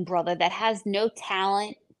Baldwin brother that has no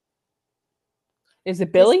talent? Is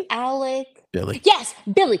it Billy? Alec. Billy. Yes,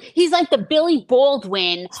 Billy. He's like the Billy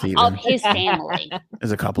Baldwin Steven. of his family.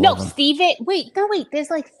 There's a couple of them. No, Steven. Wait. There's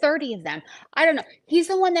like 30 of them. I don't know. He's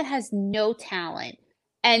the one that has no talent.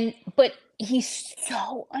 But he's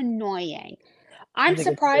so annoying. I'm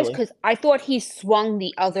surprised because I thought he swung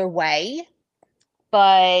the other way,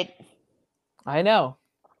 but I know.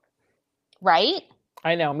 Right?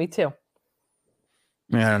 I know, me too.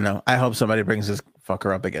 I don't know. I hope somebody brings this fuck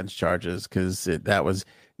her up against charges, because that was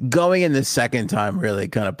going in the second time really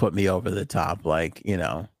kind of put me over the top. Like, you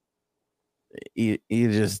know, you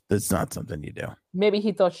just, it's not something you do. Maybe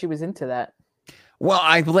he thought she was into that. Well,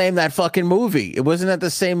 I blame that fucking movie. It wasn't that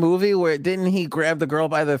the same movie where didn't he grab the girl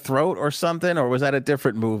by the throat or something, or was that a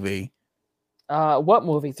different movie? What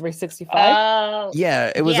movie? 365?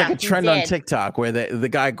 Yeah, it was Yeah, like a he trend on did. TikTok where the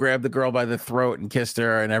guy grabbed the girl by the throat and kissed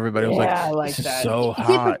her, and everybody was Yeah, I like, like "This is that." so Yeah,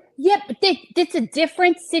 hot." but it's a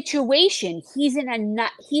different situation. He's in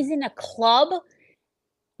a club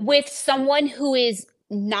with someone who is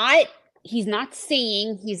not. He's not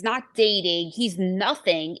seeing. He's not dating. He's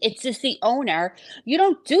nothing. It's just the owner. You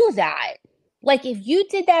don't do that. Like, if you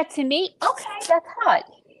did that to me, okay, that's hot.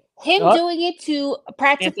 Him Oh. doing it to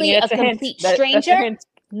practically Anthony, a that's hint. complete That's a stranger, hint.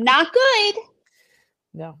 not good.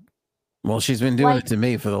 No. Well, she's been doing Like- it to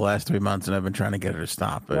me for the last 3 months, and I've been trying to get her to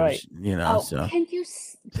stop. But Right. you know, Oh, so can you?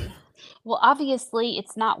 Well, obviously,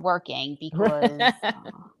 it's not working because.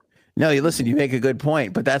 no, you listen. You make a good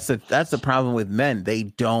point, but that's the problem with men.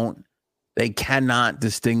 They cannot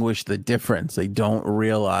distinguish the difference. They don't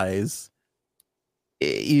realize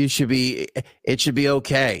it should be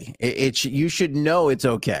okay. You should know it's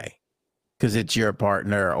okay because it's your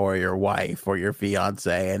partner or your wife or your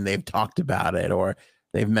fiance, and they've talked about it, or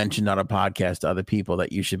they've mentioned on a podcast to other people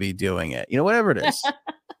that you should be doing it. You know, whatever it is.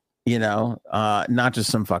 You know, not just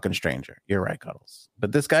some fucking stranger. You're right, Cuddles.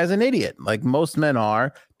 But this guy's an idiot, like most men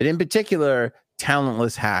are, but in particular,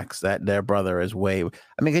 talentless hacks that their brother is way.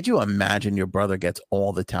 I mean, could you imagine your brother gets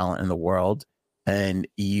all the talent in the world and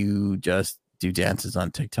you just do dances on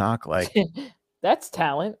TikTok? Like, That's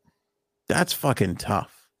talent, that's fucking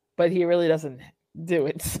tough. but he really doesn't do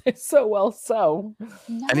it so well. So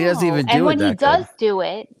And he doesn't even No. And do it when he that good. does do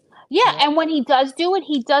it, yeah, and when he does do it,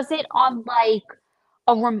 he does it on like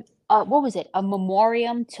what was it? A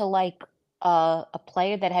memoriam to like a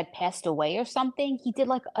player that had passed away or something. He did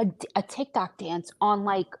like a TikTok dance on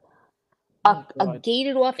like Oh, a God.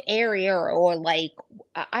 gated off area or like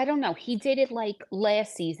I don't know. He did it like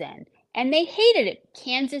last season, and they hated it.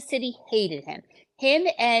 Kansas City hated him. Him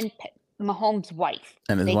and Mahomes' wife.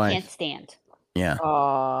 And his they wife. can't stand. Yeah.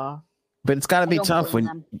 Aw. But it's got to I be don't tough blame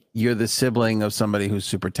when them. you're the sibling of somebody who's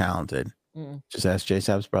super talented. Mm. Just ask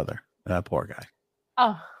J-Sab's brother, that poor guy.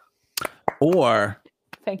 Oh, Or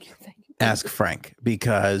thank you. ask Frank,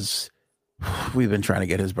 because we've been trying to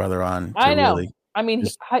get his brother on. I know. Really, I mean,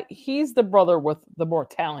 he's the brother with the more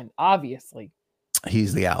talent, obviously.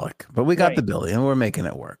 he's the Alec, but we got Right. the Billy, and we're making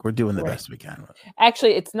it work. We're doing the Right. best we can with it.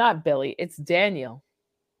 Actually, it's not Billy. It's Daniel.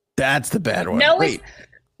 That's the bad one. No, Wait,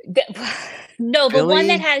 no, the Billy? one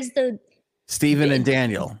that has the Steven and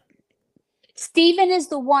Daniel. Steven is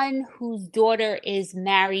the one whose daughter is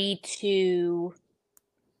married to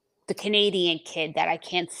the Canadian kid that I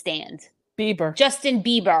can't stand. Bieber. Justin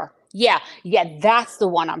Bieber. Yeah, that's the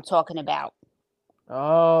one I'm talking about.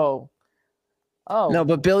 Oh. No,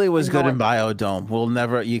 but Billy was good in North.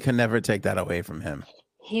 Biodome. You can never take that away from him.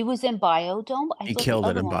 He was in Biodome. I He thought the killed it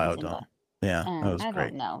other in one was Biodome. Yeah, that was I great.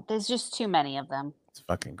 don't know. There's just too many of them. It's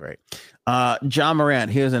fucking great. John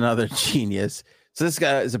Morant, here's another genius. So this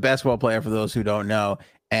guy is a basketball player, for those who don't know,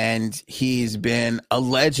 and he's been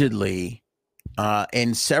allegedly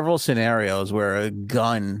in several scenarios where a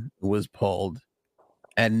gun was pulled,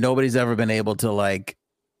 and nobody's ever been able to, like,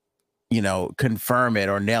 you know, confirm it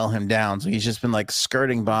or nail him down. So he's just been like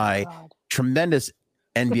skirting by. God. Tremendous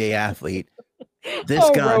NBA athlete. This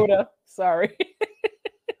guy. Rhoda. Sorry.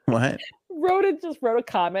 What? Rhoda just wrote a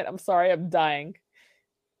comment. I'm sorry, I'm dying.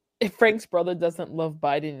 If Frank's brother doesn't love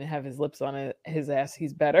Biden and have his lips on his ass,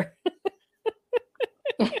 he's better.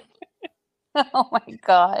 Oh my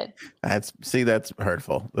God. That's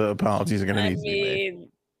hurtful. The apologies are going to I need to be made. mean,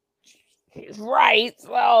 he's right.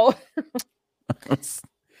 So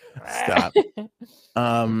Stop.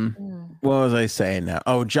 What was I saying now?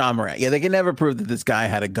 Oh, John Morant. Yeah, they can never prove that this guy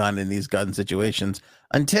had a gun in these gun situations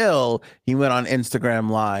until he went on Instagram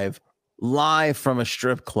live from a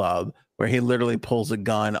strip club where he literally pulls a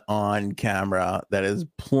gun on camera that is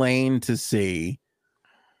plain to see.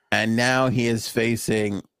 And now he is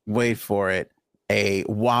facing, wait for it, a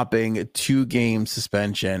whopping 2-game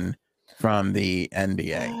suspension from the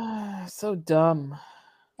NBA. so dumb.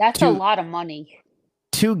 That's a Dude. lot of money.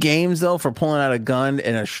 2 games though for pulling out a gun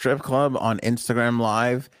in a strip club on Instagram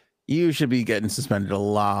Live. You should be getting suspended a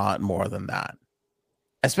lot more than that.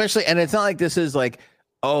 Especially, and it's not like this is like,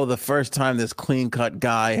 oh, the first time this clean-cut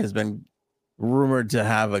guy has been rumored to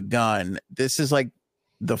have a gun. This is like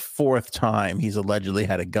the 4th time he's allegedly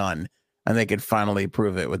had a gun, and they could finally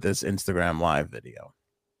prove it with this Instagram Live video.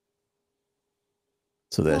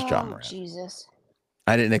 So there's John Morant. Jesus.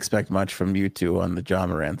 I didn't expect much from you two on the John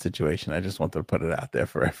Moran situation. I just wanted to put it out there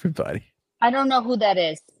for everybody. I don't know who that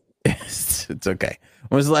is. It's okay.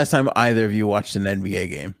 When was the last time either of you watched an NBA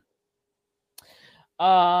game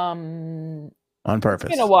On purpose?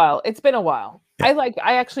 It's been a while. Yeah.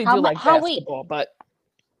 I actually do like basketball, but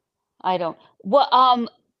I don't. What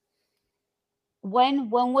when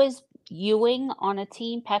was Ewing on a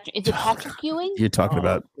team? Patrick, is it Patrick Ewing? You're talking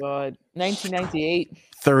about God, 1998.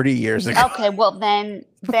 30 years ago. Okay, well then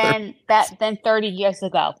 30 years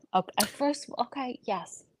ago. Okay,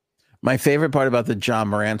 yes. My favorite part about the John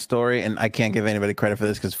Moran story, and I can't give anybody credit for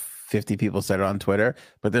this because 50 people said it on Twitter,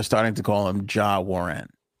 but they're starting to call him Ja Warren,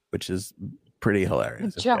 which is pretty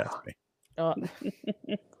hilarious. If you ask me. All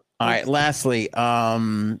right. Lastly,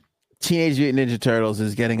 Teenage Mutant Ninja Turtles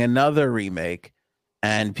is getting another remake,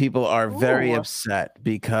 and people are very upset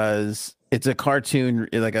because it's a cartoon,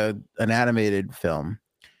 like an animated film.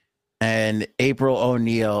 And April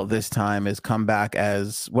O'Neil this time has come back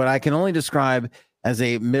as what I can only describe as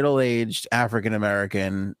a middle-aged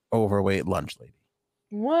African-American overweight lunch lady.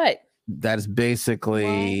 What? That is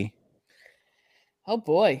basically oh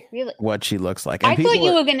boy, really what she looks like. And I thought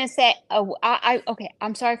you were gonna say okay,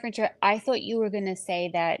 I'm sorry for interrupting. I thought you were gonna say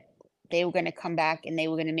that they were gonna come back and they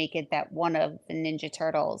were gonna make it that one of the Ninja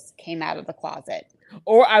Turtles came out of the closet.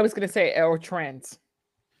 Or I was gonna say or trans.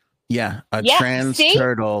 Yeah, Yeah, trans see?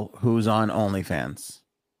 turtle who's on OnlyFans.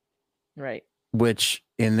 Right. Which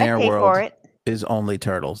in their I pay world for it. is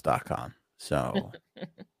onlyturtles.com. So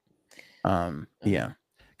yeah.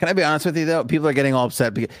 Can I be honest with you though? People are getting all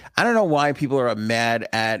upset because I don't know why people are mad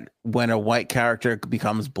at when a white character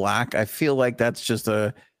becomes black. I feel like that's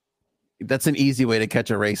an easy way to catch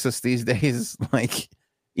a racist these days. Like,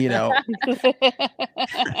 you know,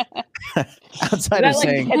 outside of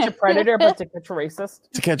saying to catch a predator, but to catch a racist.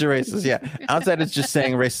 To catch a racist, yeah. Outside it's just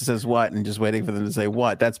saying racist says what and just waiting for them to say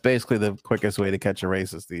what. That's basically the quickest way to catch a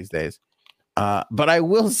racist these days. But I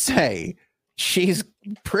will say she's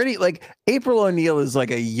pretty, like April O'Neil is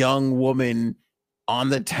like a young woman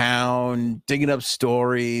on the town, digging up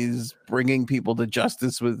stories, bringing people to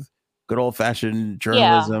justice with good old fashioned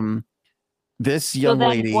journalism. This young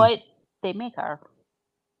lady. What they make her?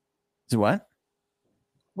 What?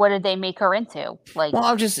 What did they make her into? Like, well,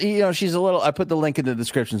 I'm just, she's a little. I put the link in the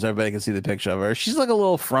description so everybody can see the picture of her. She's like a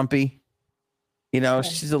little frumpy.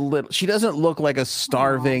 She's a little. She doesn't look like a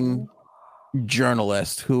starving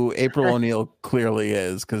journalist who April O'Neil clearly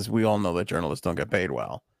is, because we all know that journalists don't get paid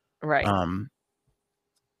well. Right.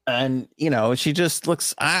 And she just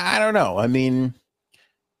looks. I don't know. I mean,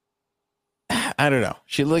 I don't know.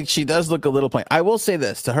 She does look a little plain. I will say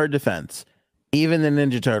this to her defense. Even the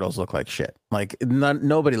Ninja Turtles look like shit. Like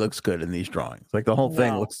nobody looks good in these drawings. Like the whole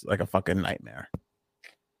thing looks like a fucking nightmare.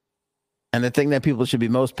 And the thing that people should be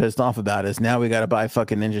most pissed off about is now we got to buy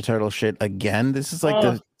fucking Ninja Turtle shit again. This is like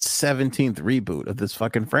the 17th reboot of this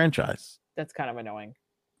fucking franchise. That's kind of annoying.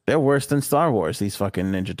 They're worse than Star Wars, these fucking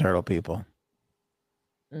Ninja Turtle people.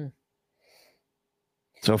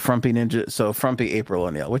 So frumpy April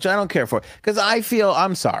O'Neil, which I don't care for, because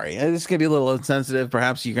I'm sorry, this is gonna be a little insensitive.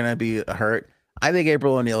 Perhaps you're gonna be hurt. I think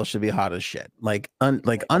April O'Neil should be hot as shit, like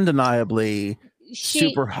undeniably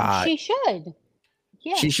super hot. She should.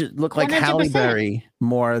 Yeah. She should look like 100%. Halle Berry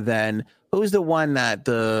more than who's the one that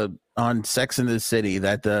on Sex and the City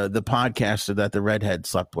that the podcaster that the redhead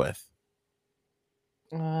slept with.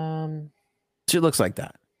 She looks like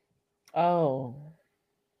that. Oh.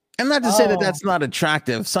 And not to say that that's not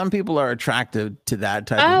attractive. Some people are attracted to that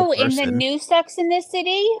type of person. In the new Sex in the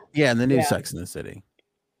City? Yeah, in the new Sex in the City.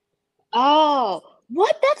 Oh,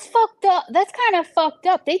 what? That's fucked up. That's kind of fucked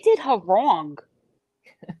up. They did her wrong.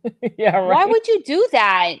 Yeah, right. Why would you do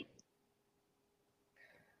that?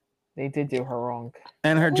 They did do her wrong.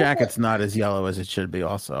 And her jacket's not as yellow as it should be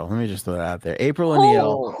also. Let me just throw that out there. April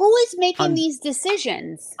O'Neil. Who is making these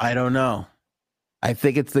decisions? I don't know. I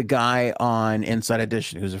think it's the guy on Inside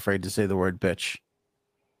Edition who's afraid to say the word bitch.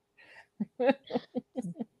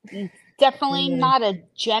 Definitely not a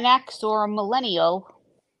Gen X or a millennial.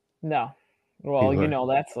 No. Well,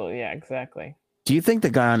 that's yeah, exactly. Do you think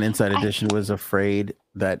the guy on Inside Edition was afraid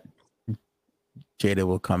that Jada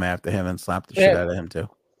will come after him and slap the shit out of him too?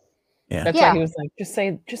 Yeah. That's why he was like, just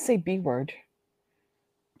say B word.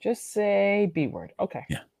 Just say B word. Okay.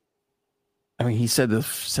 Yeah. I mean, he said the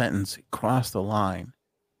sentence, crossed the line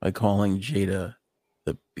by calling Jada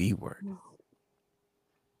the B word.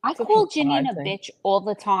 I call Janine a bitch all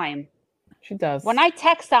the time. She does. When I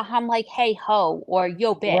text her, I'm like, hey ho, or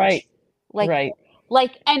yo bitch. Right.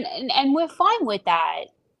 Like, and we're fine with that.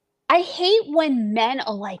 I hate when men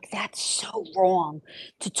are like, that's so wrong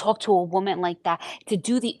to talk to a woman like that, to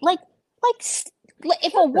do the, like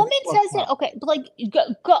If a woman says it, okay, like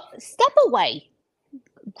go step away,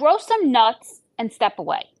 grow some nuts, and step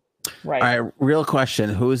away. Right. All right, real question: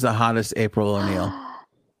 who is the hottest April O'Neil?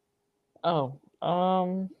 Oh,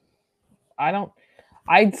 I don't.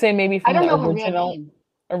 I'd say maybe I from don't the know her real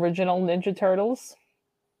original name. Ninja Turtles.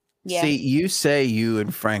 Yeah. See, you say you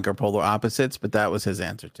and Frank are polar opposites, but that was his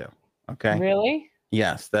answer too. Okay. Really?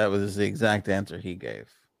 Yes, that was the exact answer he gave.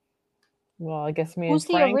 Well, I guess me Who's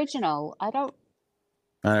and the Frank. original? I don't.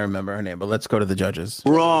 I don't remember her name, but let's go to the judges.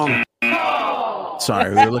 Wrong.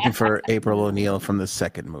 Sorry, we were looking for April O'Neil from the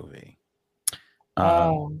second movie.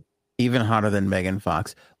 Even hotter than Megan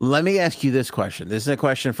Fox. Let me ask you this question. This is a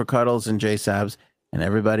question for Cuddles and J Sabs and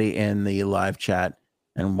everybody in the live chat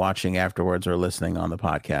and watching afterwards or listening on the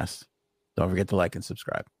podcast. Don't forget to like and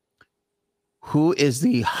subscribe. Who is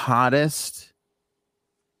the hottest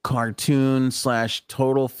cartoon /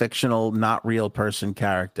 total fictional, not real person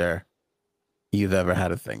character you've ever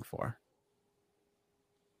had a thing for?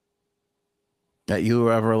 That you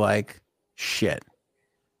were ever like, shit,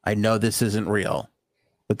 I know this isn't real,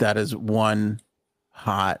 but that is one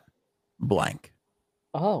hot blank.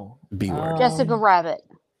 Oh. B word. Jessica Rabbit.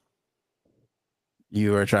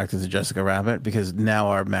 You were attracted to Jessica Rabbit because now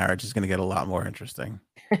our marriage is going to get a lot more interesting.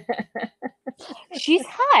 She's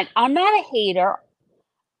hot. I'm not a hater.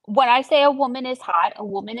 When I say a woman is hot, a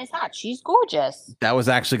woman is hot. She's gorgeous. That was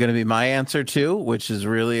actually going to be my answer too, which is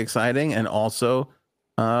really exciting. And also,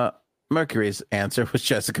 Mercury's answer was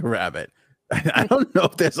Jessica Rabbit. I don't know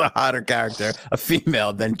if there's a hotter character, a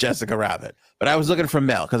female, than Jessica Rabbit, but I was looking for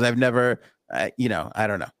male because I've never, I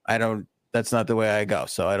don't know. That's not the way I go.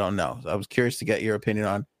 So I don't know. I was curious to get your opinion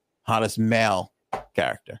on hottest male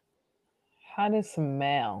character. Hottest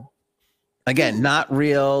male. Again, not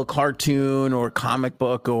real cartoon or comic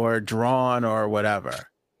book or drawn or whatever.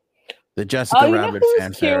 The Jessica Rabbit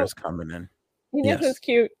fanfare is coming in. You know who's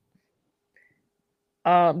cute?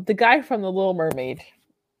 The guy from The Little Mermaid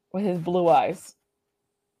with his blue eyes.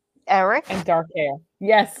 Eric? And dark hair.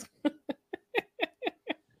 Yes.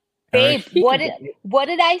 Babe, what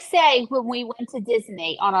did I say when we went to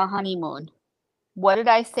Disney on our honeymoon? What did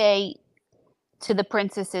I say to the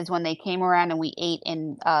princesses when they came around and we ate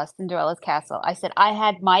in Cinderella's castle? I said, I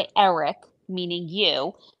had my Eric, meaning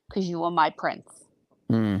you, because you were my prince.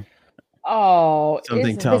 Oh,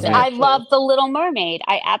 something tells me. I love The Little Mermaid.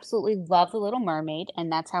 I absolutely love The Little Mermaid, and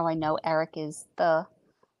that's how I know Eric is the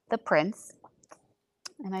prince.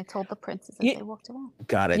 And I told the princess as they walked around.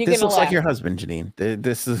 Got it. This looks like your husband, Janine.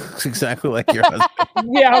 This is exactly like your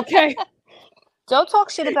husband. Yeah, okay. Don't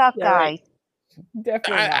talk shit about Guy.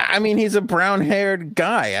 Definitely not. I mean, he's a brown-haired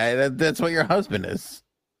guy. That's what your husband is.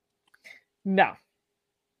 No,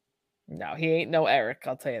 he ain't no Eric.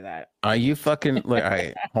 I'll tell you that. Are you fucking... All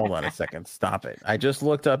right, hold on a second. Stop it. I just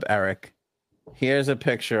looked up Eric. Here's a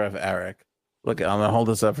picture of Eric. Look, I'm going to hold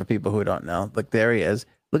this up for people who don't know. Look, there he is.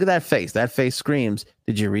 Look at that face. That face screams,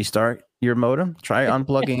 did you restart your modem? Try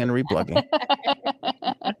unplugging and replugging.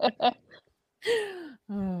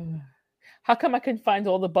 How come I can find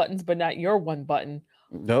all the buttons but not your one button?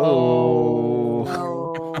 No.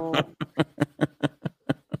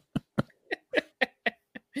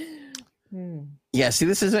 Yeah,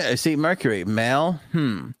 see, Mercury, male.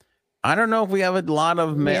 I don't know if we have a lot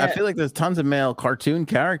of male. Yeah. I feel like there's tons of male cartoon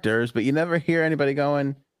characters, but you never hear anybody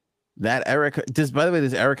going, that Eric. By the way,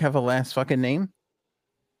 does Eric have a last fucking name?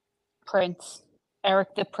 Prince.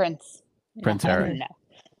 Eric the Prince. Prince Eric. No.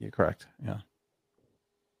 You're correct. Yeah.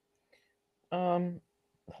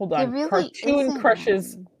 Hold on. Really cartoon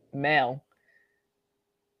crushes male.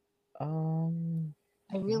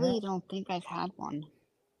 I really don't think I've had one.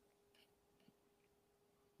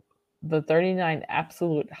 The 39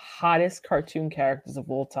 absolute hottest cartoon characters of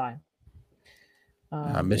all time.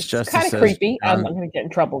 Miss Justice kind of says, creepy. I'm going to get in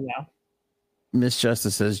trouble now. Miss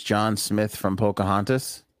Justice says John Smith from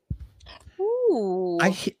Pocahontas. Ooh.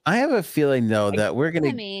 I have a feeling though that we're gonna.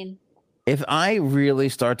 I mean, if I really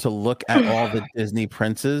start to look at all the Disney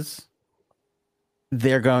princes,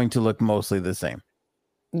 they're going to look mostly the same.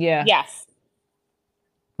 Yeah. Yes.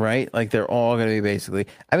 Right? Like they're all going to be basically.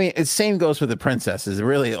 I mean, the same goes with the princesses.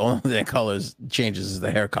 Really, only their colors changes is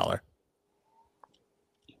the hair color.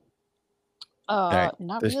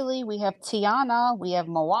 Not really. We have Tiana, we have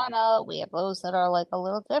Moana, we have those that are like a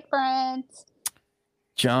little different.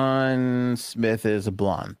 John Smith is a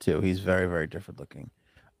blonde too. He's very, very different looking.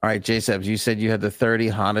 All right, J-Sebs, you said you had the 30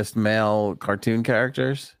 hottest male cartoon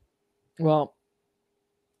characters? Well,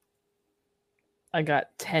 I got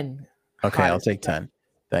 10. Okay, I'll take 10.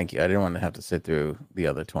 Thank you. I didn't want to have to sit through the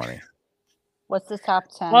other 20. What's the top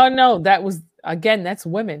 10? Oh, no, that was, again, that's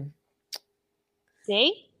women.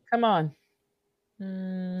 See? Come on.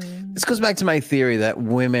 This goes back to my theory that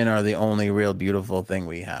women are the only real beautiful thing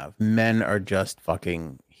we have. Men are just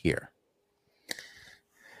fucking here.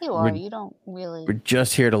 You are. You don't really. We're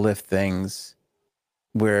just here to lift things.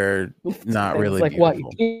 We're not Things really like beautiful.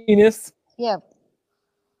 what? Penis? Yeah.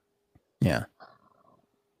 Yeah.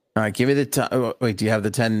 All right, give me the wait, do you have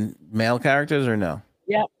the 10 male characters or no?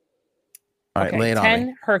 Yep. All right, lay it on 10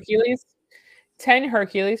 me. Hercules. 10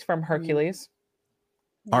 Hercules from Hercules.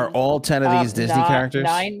 Are all 10 of these Disney characters?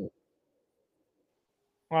 9.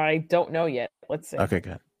 I don't know yet. Let's see. Okay,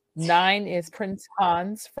 good. 9 is Prince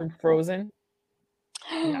Hans from Frozen.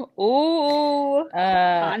 Ooh.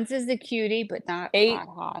 Hans is the cutie, but not 8.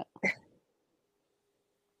 hot.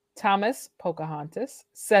 Thomas, Pocahontas.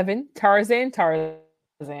 7,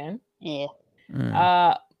 Tarzan. Yeah.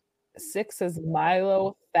 6 is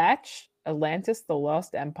Milo Thatch, Atlantis, The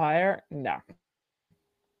Lost Empire. No.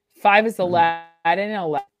 5 is Aladdin.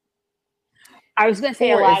 I was going to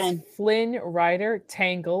say 4 Aladdin. is Flynn Rider,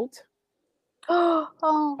 Tangled. Oh,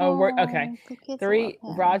 Okay. 3,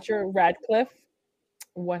 Roger Radcliffe,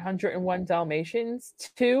 101 Dalmatians.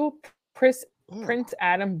 2, Prince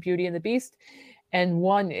Adam, Beauty and the Beast. And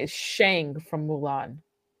 1 is Shang from Mulan.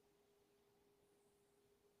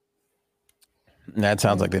 That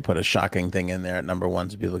sounds like they put a shocking thing in there at number 1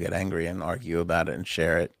 so people get angry and argue about it and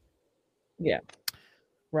share it. Yeah.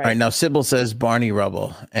 Right. All right, now Sybil says Barney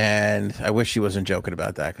Rubble, and I wish she wasn't joking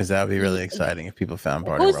about that because that would be really exciting if people found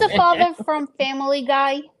Barney Who's Rubble. the father from Family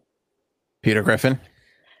Guy? Peter Griffin.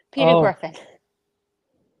 Peter Griffin.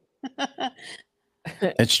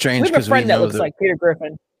 It's strange We have a because friend that looks like Peter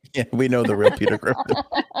Griffin. Yeah, we know the real Peter Griffin.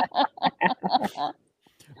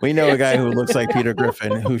 We know a guy who looks like Peter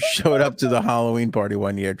Griffin who showed up to the Halloween party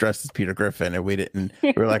one year dressed as Peter Griffin, and we didn't.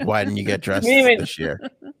 We were like, "Why didn't you get dressed this year?"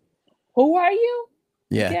 Who are you?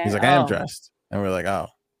 Yeah, he's like, "I am dressed," and we're like, "Oh,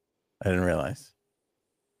 I didn't realize."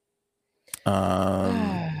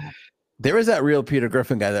 There is that real Peter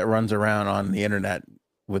Griffin guy that runs around on the internet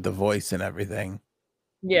with the voice and everything.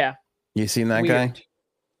 Yeah, you seen that weird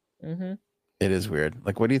guy? Mm-hmm. It is weird.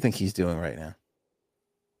 Like, what do you think he's doing right now?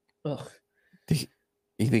 Ugh.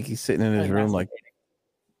 You think he's sitting in his room like,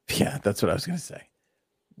 yeah, that's what I was going to say.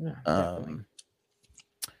 Yeah,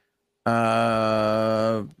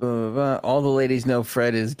 all the ladies know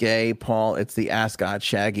Fred is gay. Paul, it's the ascot.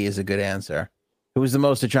 Shaggy is a good answer. Who was the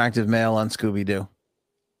most attractive male on Scooby-Doo?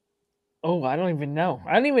 Oh, I don't even know.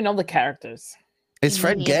 I don't even know the characters. Is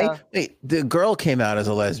Fred gay? Wait, the girl came out as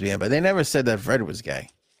a lesbian, but they never said that Fred was gay.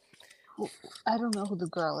 I don't know who the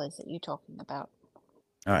girl is that you're talking about.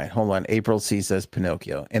 All right, hold on. April C says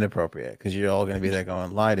Pinocchio. Inappropriate, because you're all going to be there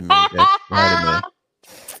going, lie to me. Bitch. Lie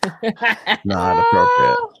to me. Not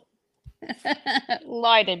appropriate.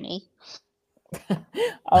 Lie to me.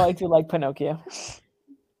 I do like Pinocchio.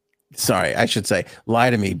 Sorry, I should say,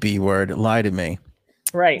 lie to me, B word. Lie to me.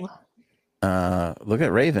 Right. Look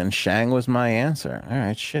at Raven. Shang was my answer. All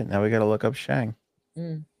right, shit. Now we got to look up Shang.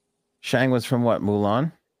 Shang was from what?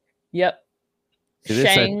 Mulan? Yep. See,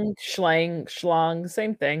 Shang, Schlang, Schlong,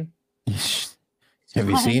 same thing. Have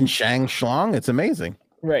you seen Shang Schlong? It's amazing.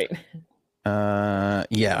 Right.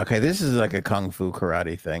 Yeah, okay. This is like a kung fu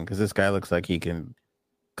karate thing because this guy looks like he can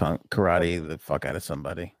karate the fuck out of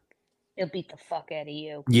somebody. He'll beat the fuck out of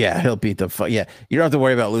you. Yeah, he'll beat the fuck. Yeah, you don't have to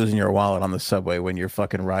worry about losing your wallet on the subway when you're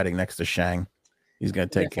fucking riding next to Shang. He's gonna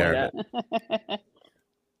take care of it.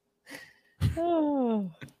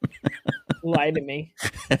 Oh. Lie to me.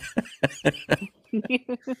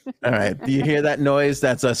 All right. Do you hear that noise?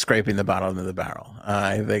 That's us scraping the bottom of the barrel.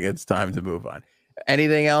 I think it's time to move on.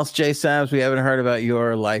 Anything else, Jay Sabs? We haven't heard about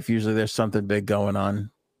your life. Usually there's something big going on.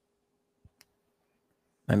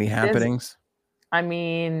 Any happenings? I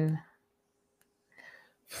mean,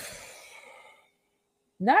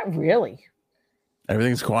 not really.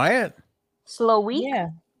 Everything's quiet? Slow week? Yeah.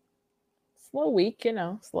 Slow week,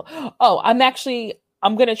 slow. Oh, I'm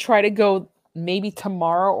going to try to go maybe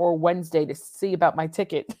tomorrow or Wednesday to see about my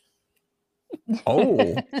ticket.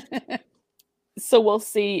 Oh. So we'll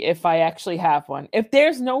see if I actually have one. If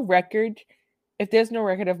there's no record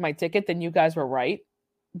of my ticket, then you guys were right.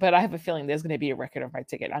 But I have a feeling there's going to be a record of my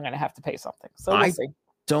ticket. I'm going to have to pay something. So we'll see.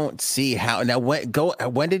 Don't see how. Now,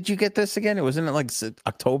 when did you get this again? Wasn't it like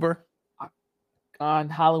October? On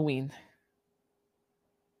Halloween.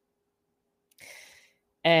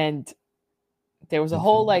 And there was a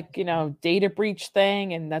whole data breach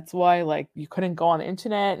thing, and that's why you couldn't go on the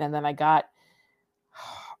internet. And then I got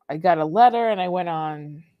a letter, and I went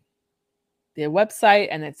on their website,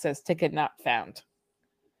 and it says ticket not found.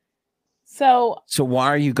 So why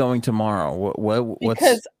are you going tomorrow? What's...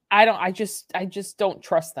 Because I just don't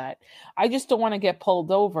trust that. I just don't want to get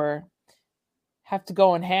pulled over have to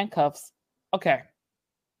go in handcuffs. Okay,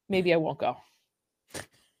 maybe I won't go.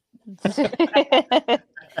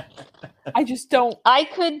 I just don't. I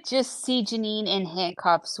could just see Janine in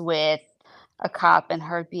handcuffs with a cop and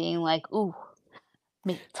her being like, "Ooh,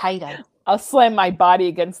 make it tighter." I'll slam my body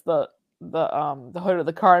against the hood of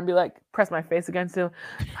the car and be like, press my face against it.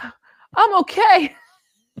 I'm okay.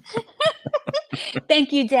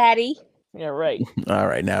 Thank you, Daddy. Yeah, right. All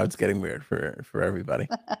right, now it's getting weird for everybody.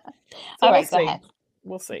 All right, we'll go see. ahead.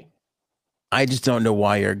 We'll see. I just don't know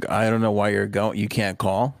why I don't know why you're going. You can't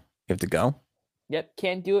call. You have to go. Yep,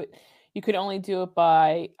 can't do it. You can only do it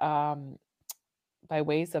by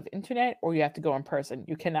ways of internet, or you have to go in person.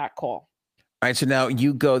 You cannot call. All right, so now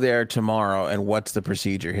you go there tomorrow, and what's the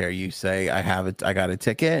procedure here? You say, I got a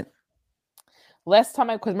ticket. Last time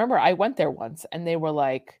because remember, I went there once and they were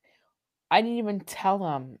like, I didn't even tell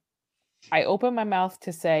them. I opened my mouth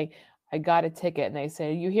to say, I got a ticket. And they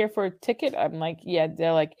say, you here for a ticket? I'm like, yeah.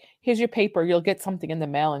 They're like, here's your paper. You'll get something in the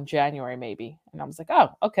mail in January, maybe. And I was like, oh,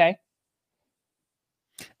 okay.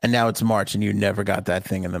 And now it's March and you never got that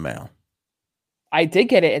thing in the mail. I did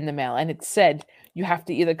get it in the mail. And it said, you have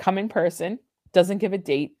to either come in person, doesn't give a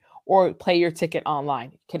date, or pay your ticket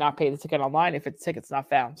online. You cannot pay the ticket online if its ticket's not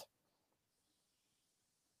found.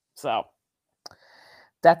 So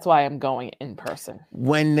that's why I'm going in person.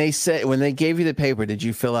 When they gave you the paper, did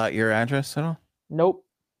you fill out your address at all? Nope.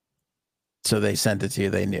 So they sent it to you.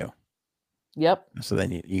 They knew. Yep. So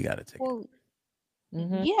then you got a ticket. Well,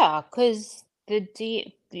 Mhm. yeah, because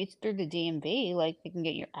it's through the DMV, like they can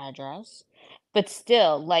get your address, but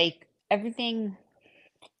still, like everything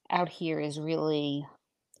out here is really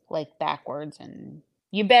like backwards, and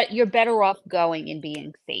you're better off going and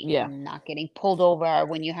being safe Yeah. and not getting pulled over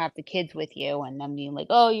when you have the kids with you, and them being like,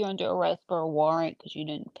 "Oh, you're under arrest for a warrant because you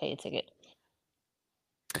didn't pay a ticket."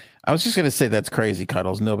 I was just going to say that's crazy,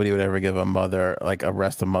 Cuddles. Nobody would ever give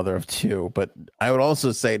arrest a mother of two. But I would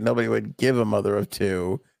also say nobody would give a mother of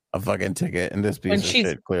two a fucking ticket. And this piece of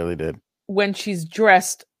shit clearly did. When she's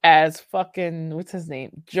dressed as fucking, what's his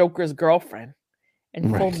name? Joker's girlfriend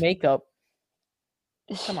in full makeup.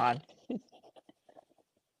 Come on.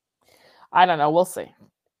 I don't know. We'll see.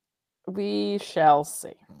 We shall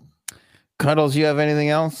see. Cuddles, you have anything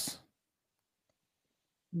else?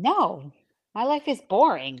 No, my life is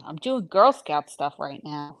boring. I'm doing Girl Scout stuff right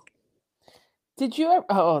now. Did you ever?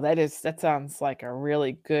 Oh, that sounds like a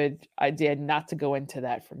really good idea not to go into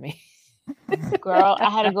that for me. Girl, I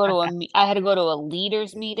had to go to a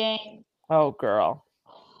leaders meeting. Oh, girl.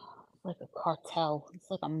 Like a cartel. It's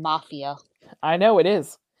like a mafia. I know it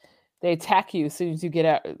is. They attack you as soon as you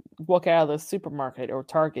walk out of the supermarket or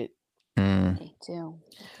Target. They do.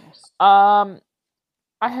 I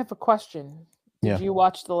have a question. Yeah. Did you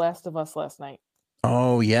watch The Last of Us last night?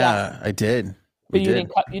 Oh yeah, I did. But you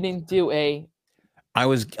didn't do a. I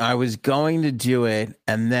was going to do it,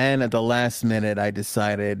 and then at the last minute, I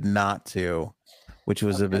decided not to, which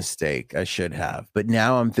was a mistake. I should have, but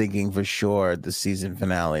now I'm thinking for sure the season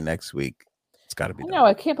finale next week. It's got to be. No,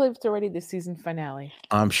 I can't believe it's already the season finale.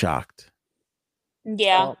 I'm shocked.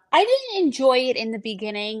 Yeah, So- I didn't enjoy it in the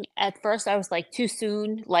beginning. At first, I was like, too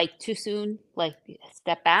soon, like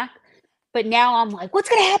step back. But now I'm like, what's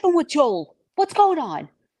gonna happen with Joel? What's going on?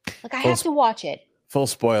 Like, I have to watch it. Full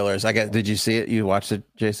spoilers. Did you see it? You watched it,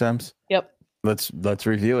 Jay Sams? Yep. Let's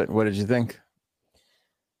review it. What did you think?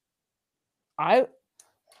 I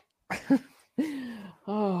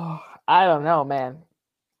don't know, man.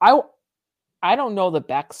 I don't know the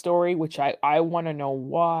backstory, which I want to know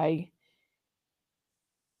why.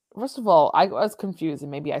 First of all, I was confused,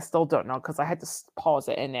 and maybe I still don't know because I had to pause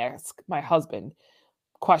it and ask my husband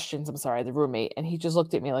questions. I'm sorry, the roommate, and he just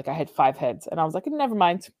looked at me like I had 5 heads, and I was like, never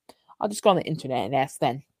mind. I'll just go on the internet and ask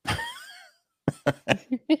then.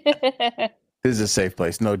 This is a safe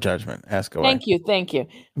place. No judgment. Ask away. Thank you.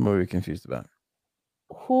 What were you confused about?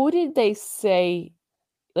 Who did they say,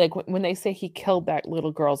 like when they say he killed that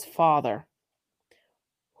little girl's father?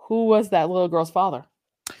 Who was that little girl's father?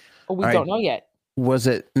 Oh, we don't know yet. Was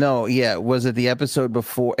it? No, yeah. Was it the episode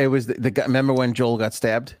before? It was the guy. Remember when Joel got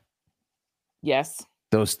stabbed? Yes.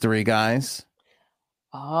 Those 3 guys.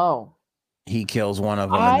 Oh. He kills one of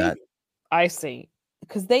them. I see.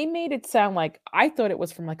 Because they made it sound like I thought it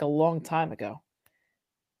was from like a long time ago.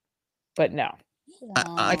 But no.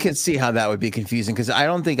 I could see how that would be confusing because I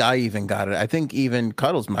don't think I even got it. I think even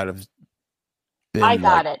Cuddles might have been. I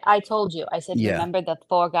got it. I told you. I said, Yeah. remember the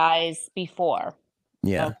 4 guys before.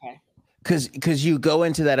 Yeah. Okay. Because you go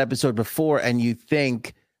into that episode before and you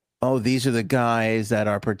think, oh, these are the guys that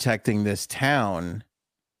are protecting this town.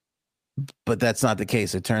 But that's not the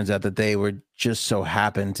case. It turns out that they were just so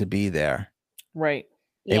happened to be there. Right.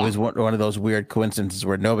 It was one of those weird coincidences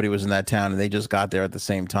where nobody was in that town and they just got there at the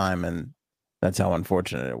same time, and that's how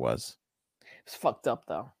unfortunate it was. It's fucked up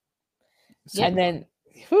though. Yeah. And then,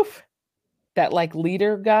 that like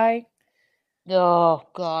leader guy. Oh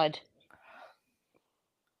God.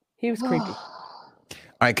 He was creepy.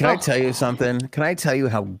 All right, can I tell you something? Can I tell you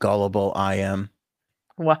how gullible I am?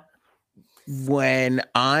 What? When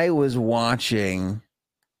I was watching,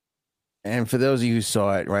 and for those of you who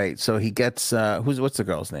saw it, right? So he gets what's the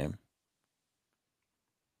girl's name?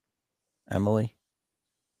 Emily?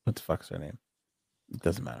 What the fuck's her name? It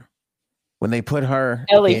doesn't matter. When they put her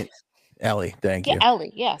Ellie, thank you.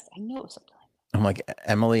 Ellie, yes. I knew it was something. I'm like,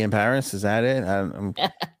 Emily in Paris, is that it? I'm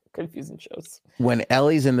Confusing shows. When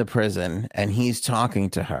Ellie's in the prison and he's talking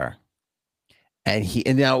to her,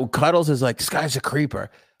 and now Cuddles is like, this guy's a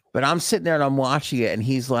creeper. But I'm sitting there and I'm watching it, and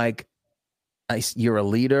he's like, you're a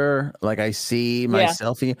leader. Like, I see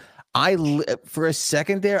myself in you. For a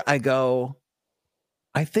second there, I go,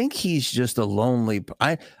 I think he's just a lonely.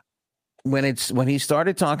 When he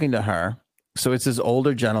started talking to her, so it's this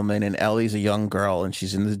older gentleman and Ellie's a young girl and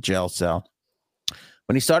she's in the jail cell.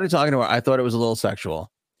 When he started talking to her, I thought it was a little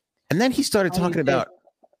sexual. And then he started talking about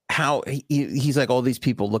how he's like, all these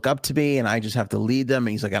people look up to me and I just have to lead them.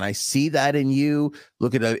 And he's like, and I see that in you.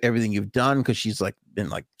 Look at everything you've done. Because she's like been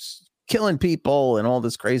like killing people and all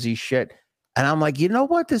this crazy shit. And I'm like, you know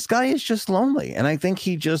what? This guy is just lonely. And I think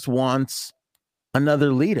he just wants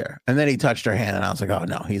another leader. And then he touched her hand and I was like, oh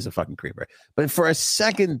no, he's a fucking creeper. But for a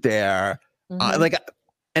second there,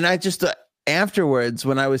 and I just afterwards,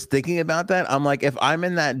 when I was thinking about that, I'm like, if I'm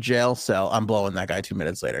in that jail cell, I'm blowing that guy 2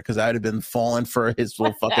 minutes later because I would have been falling for his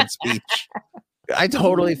little fucking speech. I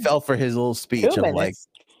totally fell for his little speech of like,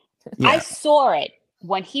 I saw it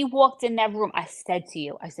when he walked in that room. I said to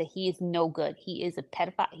you, I said, he is no good. He is a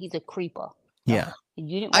pedophile. He's a creeper. Yeah. And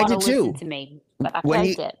you didn't want to listen to me, but I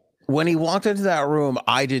felt it. When he walked into that room,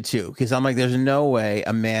 I did too, because I'm like, there's no way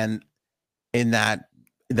a man in that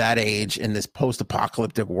age in this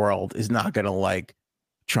post-apocalyptic world is not gonna like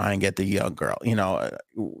try and get the young girl. You know,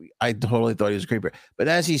 I totally thought he was a creeper. But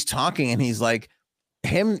as he's talking and he's like,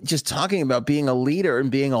 him just talking about being a leader and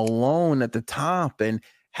being alone at the top and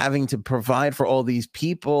having to provide for all these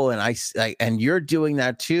people, and I and you're doing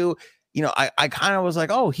that too. You know, I kind of was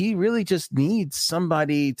like, oh, he really just needs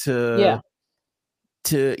somebody to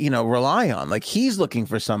rely on. Like, he's looking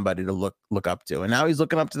for somebody to look up to, and now he's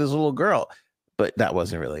looking up to this little girl. But that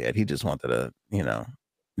wasn't really it. He just wanted to,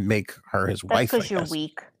 make her his wife. Because you're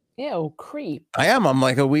weak. Ew, creep. I am. I'm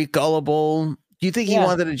like a weak, gullible. Do you think he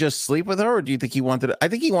wanted to just sleep with her, or do you think he wanted to? I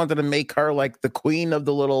think he wanted to make her like the queen of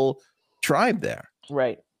the little tribe there.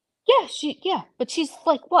 Right. Yeah, but she's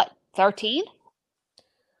like what, 13?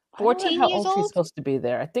 14 how years old she's old? supposed to be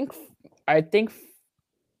there. I think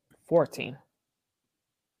 14.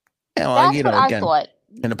 Yeah, well, That's what I thought.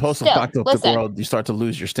 In a post-apocalyptic world, you start to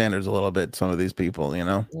lose your standards a little bit. Some of these people,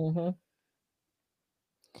 Mm-hmm.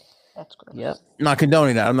 That's great. Yep. Not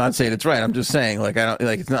condoning that. I'm not saying it's right. I'm just saying, like, I don't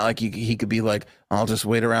like. It's not like he could be like, I'll just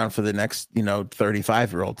wait around for the next,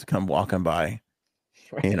 35-year-old to come walking by.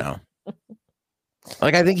 Right.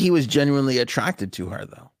 Like, I think he was genuinely attracted to her,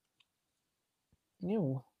 though.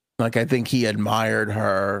 Ew. Like, I think he admired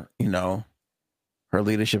her, her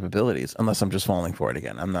leadership abilities, unless I'm just falling for it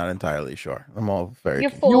again. I'm not entirely sure. I'm all very.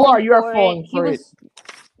 You are falling for it.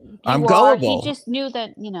 I'm gullible. He just knew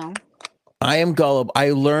that, I am gullible.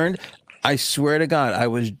 I learned. I swear to God,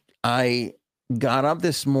 I got up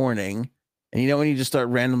this morning, and when you just start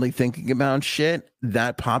randomly thinking about shit,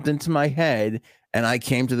 that popped into my head, and I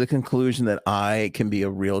came to the conclusion that I can be a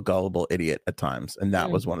real gullible idiot at times, and that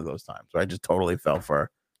was one of those times where I just totally fell for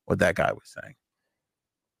what that guy was saying.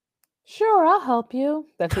 Sure, I'll help you.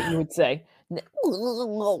 That's what you would say.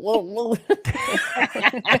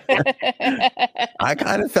 I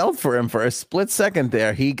kind of felt for him for a split second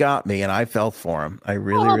there. He got me, and I felt for him. I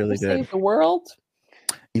really did. Save the world.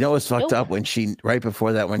 You know what's fucked up? When right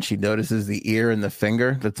before that, when she notices the ear and the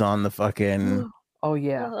finger that's on the fucking. Oh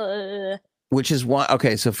yeah. Which is why.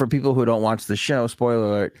 Okay, so for people who don't watch the show, spoiler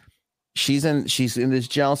alert. She's in this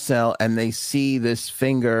jail cell, and they see this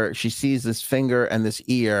finger. She sees this finger and this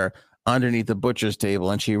ear underneath the butcher's table,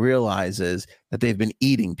 and she realizes that they've been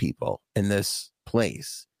eating people in this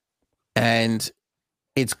place. And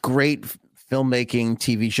it's great filmmaking,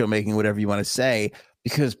 TV show making, whatever you want to say,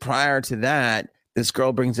 because prior to that, this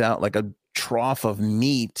girl brings out like a trough of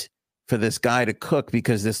meat for this guy to cook,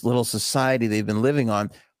 because this little society they've been living on,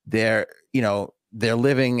 they're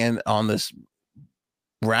living on this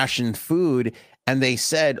rationed food, And they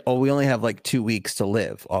said, oh, we only have like 2 weeks to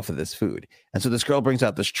live off of this food. And so this girl brings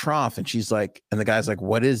out this trough and she's like, and the guy's like,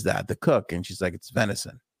 what is that? The cook. And she's like, it's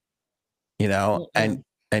venison, you know? And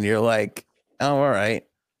you're like, oh, all right.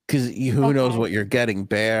 Because who knows what you're getting,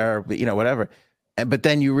 bear, but you know, whatever. But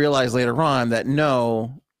then you realize later on that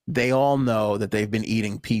no, they all know that they've been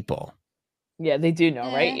eating people. Yeah, they do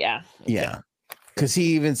know, right? Yeah. Yeah. Because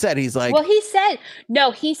he even said, he's like, well, he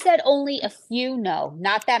said only a few know,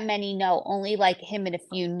 not that many know, only like him and a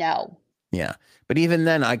few know. Yeah. But even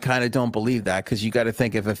then, I kind of don't believe that, because you got to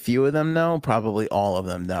think if a few of them know, probably all of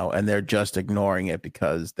them know. And they're just ignoring it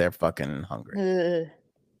because they're fucking hungry.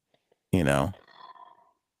 You know?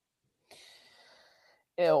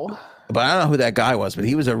 Ew. But I don't know who that guy was, but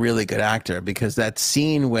he was a really good actor, because that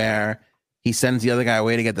scene where he sends the other guy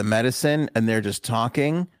away to get the medicine and they're just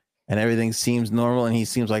talking and everything seems normal and he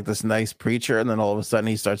seems like this nice preacher, and then all of a sudden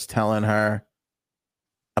he starts telling her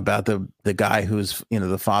about the guy who's, you know,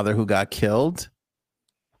 the father who got killed.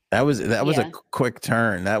 That was a quick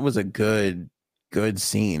turn. That was a good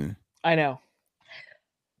scene. I know.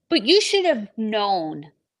 But you should have known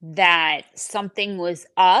that something was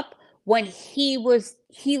up when he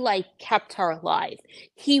like kept her alive.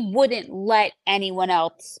 He wouldn't let anyone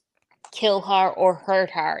else kill her or hurt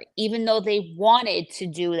her, even though they wanted to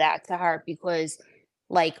do that to her, because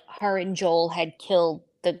like her and Joel had killed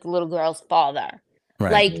the little girl's father.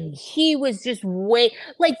 Right. Like he was just like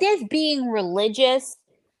there's being religious,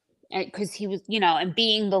 because he was, you know, and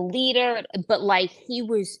being the leader, but like he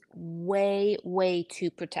was way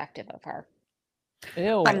too protective of her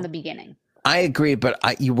from the beginning. I agree, but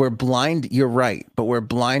you were blind. You're right, but we're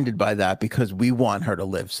blinded by that because we want her to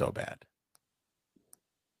live so bad.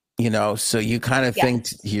 You know, so you kind of think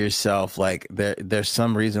to yourself, like there's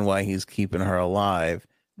some reason why he's keeping her alive.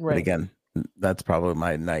 Right. But again, that's probably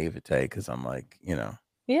my naivete, because I'm like, you know.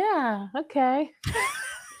 Yeah. Okay.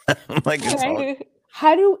 Like, okay.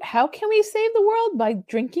 How can we save the world? By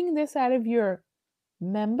drinking this out of your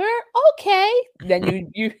member? Okay.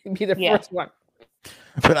 Then you be the first one.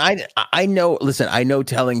 But I know, listen, I know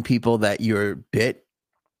telling people that your bit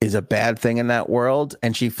is a bad thing in that world,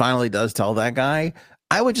 and she finally does tell that guy,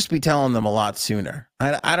 I would just be telling them a lot sooner.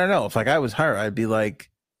 I don't know. If like I was her, I'd be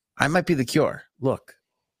like, I might be the cure. Look.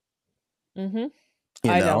 Mm-hmm. You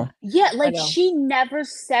know? Yeah, like she never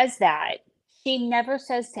says that. She never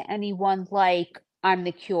says to anyone like, I'm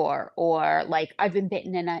the cure, or like I've been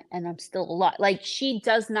bitten and I'm still alive. Like she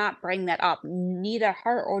does not bring that up. Neither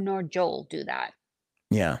her nor Joel do that.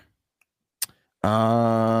 Yeah.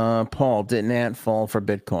 Paul, didn't Ant fall for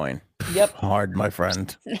Bitcoin? Yep. Hard, my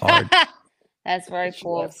friend. Hard. That's very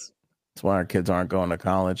cool. That's why our kids aren't going to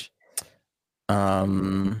college.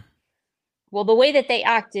 Well, the way that they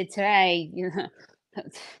acted today, you know,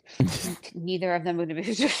 neither of them would be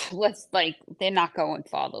just they're not going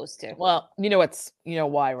for those two. Well, you know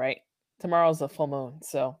why, right? Tomorrow's a full moon,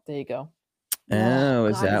 so there you go. Oh,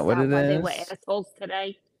 is that what it is? They were assholes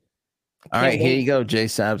today. All right, here you go, J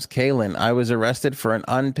Sabs. Kaylin, I was arrested for an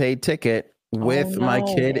unpaid ticket with my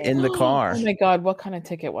kid in the car. Oh my God, what kind of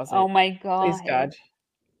ticket was it? Oh my God. Please God.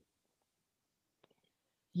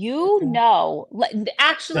 You know,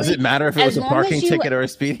 actually, does it matter if it was a parking ticket or a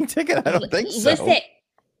speeding ticket? I don't think so. Listen,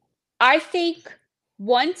 I think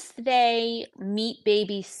once they meet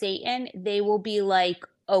baby Satan, they will be like,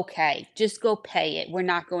 okay, just go pay it. We're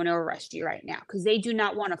not going to arrest you right now, because they do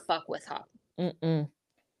not want to fuck with her.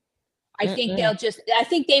 I think I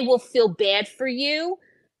think they will feel bad for you.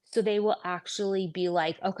 So they will actually be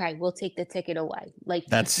like, okay, we'll take the ticket away. Like,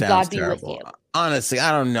 that sounds terrible. Honestly,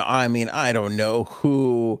 I don't know. I mean, I don't know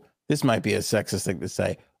who, this might be a sexist thing to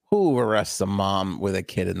say, who arrests a mom with a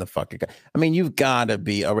kid in the fucking car? I mean, you've got to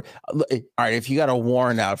be, all right, if you got a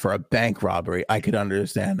warrant out for a bank robbery, I could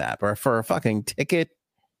understand that. But for a fucking ticket,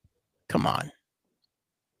 come on.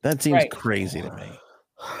 That seems crazy to me.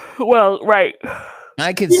 Well, right.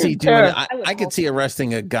 I could see doing it. I could see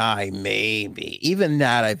arresting a guy, maybe. Even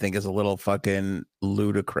that, I think, is a little fucking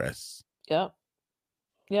ludicrous. Yep.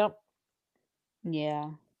 Yeah.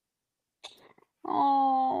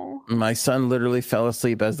 Oh. My son literally fell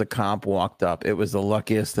asleep as the cop walked up. It was the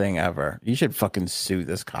luckiest thing ever. You should fucking sue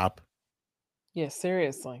this cop. Yeah,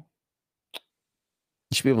 seriously.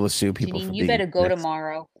 You should be able to sue people. You better go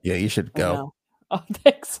tomorrow. Yeah, you should go. Oh,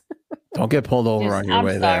 thanks. Don't get pulled over on your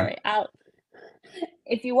way there.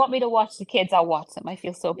 If you want me to watch the kids, I'll watch them. I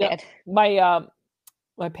feel so bad. My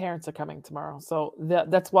parents are coming tomorrow, so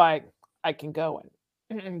that's why I can go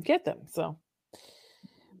and get them. So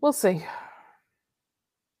we'll see.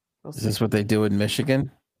 Is this what they do in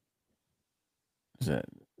Michigan? Is it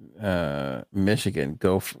Michigan?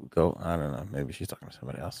 Go. I don't know. Maybe she's talking to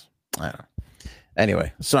somebody else. I don't know.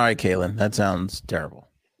 Anyway, sorry, Kaylin. That sounds terrible.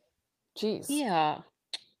 Jeez. Yeah.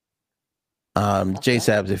 Jay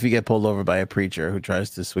Sabs, if you get pulled over by a preacher who tries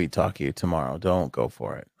to sweet talk you tomorrow, don't go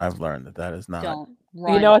for it. I've learned that is not. Don't. You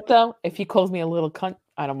Run. know what though? If he calls me a little cunt,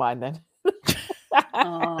 I don't mind then.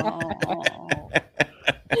 Oh.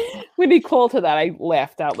 When he called her that, I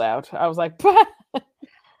laughed out loud. I was like,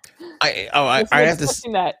 I wasn't have to.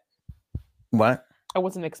 expecting that. What? I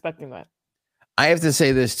wasn't expecting that. I have to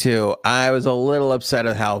say this too. I was a little upset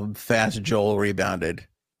at how fast Joel rebounded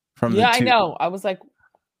from Yeah, the I two. know. I was like,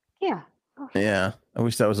 Yeah. Yeah, I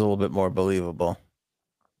wish that was a little bit more believable.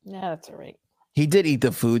 yeah, that's all right. He did eat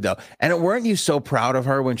the food though, and weren't you so proud of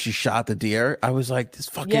her when she shot the deer? I was like, this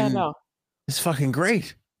fucking, Yeah, no. this is fucking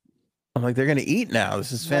great. I'm like, they're gonna eat now.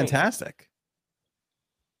 This is Right. fantastic.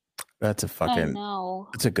 That's a I fucking. know.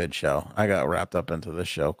 It's a good show. I got wrapped up into the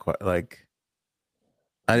show quite like.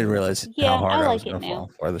 I didn't realize Yeah, how hard I I was like it going to now.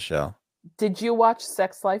 fall for the show. Did you watch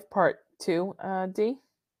Sex Life Part 2, D?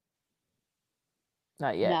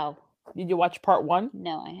 Not yet. No. Did you watch Part 1?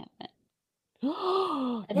 No, I haven't. you,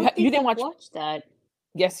 I don't you think didn't I've watch. watched that.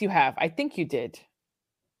 Yes, you have. I think you did.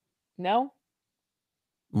 No?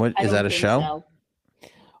 What I is don't that a think show? so.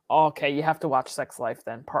 Okay, you have to watch Sex Life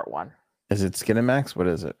then, Part 1. Is it Skinamax? What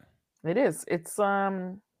is it? It is. It's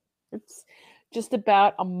just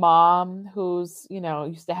about a mom who's,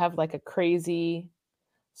 used to have like a crazy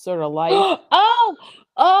sort of life. Oh,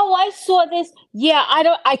 I saw this. Yeah,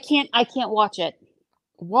 I can't watch it.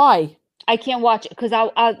 Why? I can't watch it because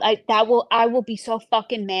I will be so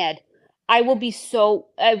fucking mad. I will be so.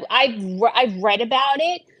 I've read about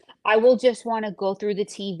it. I will just want to go through the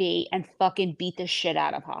TV and fucking beat the shit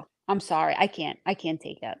out of her. I'm sorry, I can't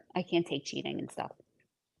take that. I can't take cheating and stuff.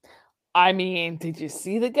 I mean, did you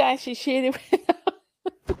see the guy she cheated with?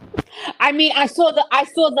 I mean, I saw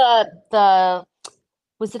the.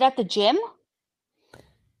 Was it at the gym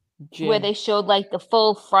where Jim. they showed like the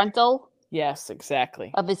full frontal Yes,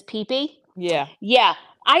 exactly. of his pee-pee? Yeah. Yeah,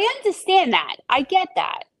 I understand that. I get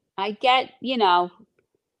that. I get, he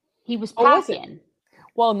was Oh, was it? packing.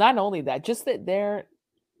 Well, not only that, just that they're.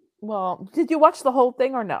 Well, did you watch the whole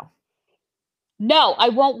thing or no? No, I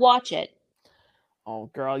won't watch it. Oh,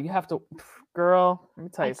 girl, you have to. Girl, let me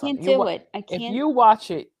tell I you something. can't do it. I If can't. you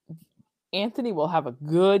watch it, Anthony will have a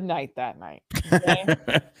good night that night. Okay?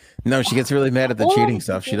 No, she gets really mad at the All I cheating have to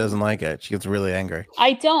stuff. She do- doesn't like it. She gets really angry.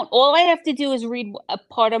 I don't. All I have to do is read a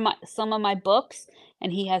part of some of my books,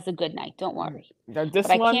 and he has a good night. Don't worry. Now, this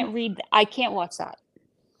But I one, can't read. I can't watch that.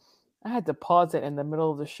 I had to pause it in the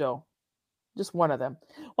middle of the show. Just one of them.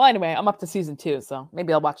 Well, anyway, I'm up to season 2, so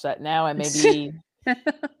maybe I'll watch that now, and maybe. All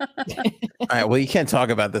right. Well, you can't talk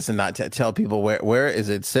about this and not tell people where is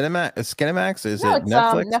it? Skinamax? Is No, it it's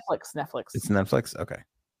Netflix? Netflix. It's Netflix. Okay.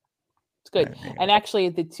 It's good. All right. And actually,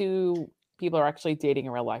 the two people are actually dating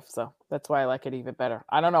in real life, so that's why I like it even better.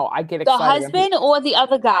 I don't know. I get The excited. husband or the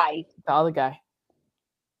other guy? The other guy.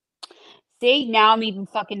 See, now I'm even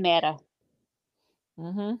fucking madder.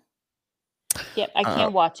 Mm-hmm. Yep, I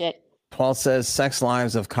can't watch it. Paul says Sex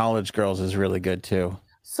Lives of College Girls is really good too.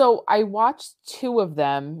 So I watched 2 of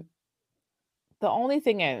them. The only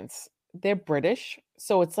thing is, they're British,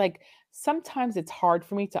 so it's like sometimes it's hard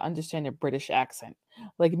for me to understand a British accent.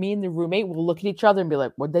 Like me and the roommate will look at each other and be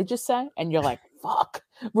like, "What'd they just say?" And you're like, "Fuck,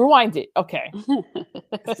 rewind it." Okay,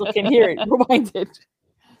 still can hear it. Rewind it.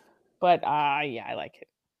 But yeah, I like it.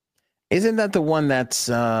 Isn't that the one that's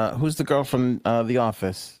who's the girl from The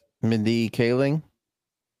Office? Mindy Kaling?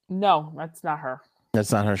 No, that's not her.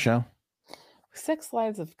 That's not her show. Sex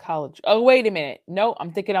Lives of College. Oh, wait a minute. No,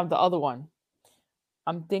 I'm thinking of the other one.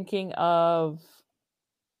 I'm thinking of.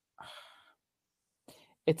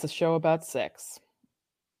 It's a show about sex.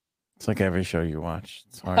 It's like every show you watch.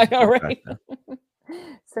 It's hard. I to know, keep right? track of.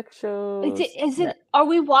 Sex shows. Is it? Are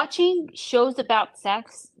we watching shows about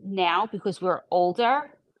sex now because we're older?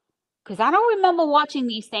 Because I don't remember watching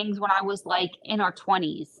these things when I was like in our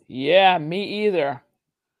 20s. Yeah, me either.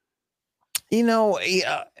 You know,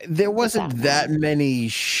 there wasn't that that many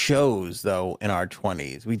shows though in our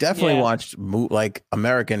 20s. We definitely Yeah. watched like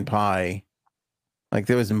American Pie. Like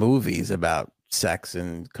there was movies about sex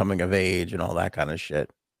and coming of age and all that kind of shit.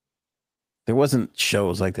 There wasn't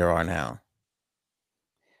shows like there are now.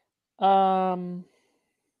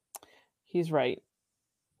 He's right.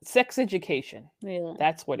 Sex education. Really?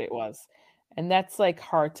 That's what it was. And that's like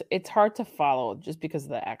it's hard to follow just because of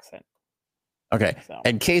the accent. Okay. So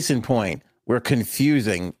And case in point, we're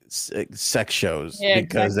confusing sex shows Yeah,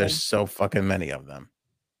 because there's exactly. so fucking many of them.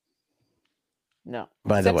 no.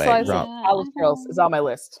 By the Sex way, Lives of Rob, College Girls is on my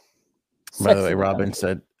list. By the way, Robin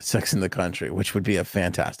said Sex in the Country, which would be a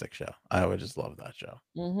fantastic show. I would just love that show.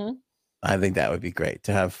 Mm-hmm. I think that would be great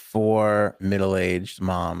to have 4 middle-aged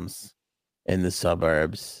moms in the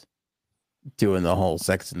suburbs doing the whole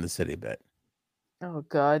Sex in the City bit. Oh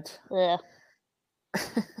God. Ugh.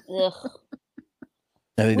 Ugh.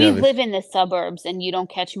 I think We that'd be- live in the suburbs, and you don't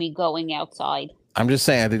catch me going outside. I'm just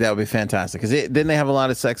saying, I think that would be fantastic. Because didn't they have a lot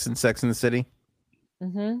of Sex in the City?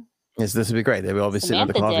 Mm-hmm. Yes, this would be great. They would all be sitting at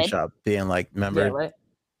the Samantha coffee did. shop, being like, Yeah, right.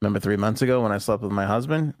 remember 3 months ago when I slept with my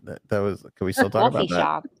husband? That was. Can we still talk Coffee about that?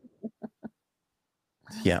 shop.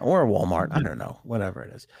 Yeah, or a Walmart. I don't know. Whatever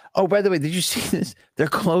it is. Oh, by the way, did you see this? They're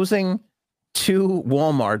closing 2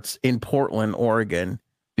 Walmarts in Portland, Oregon,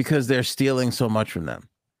 because they're stealing so much from them.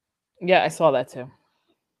 Yeah, I saw that too.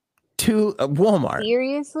 2 Walmart.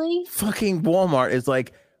 Seriously? Fucking Walmart is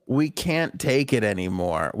like, we can't take it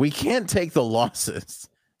anymore. We can't take the losses.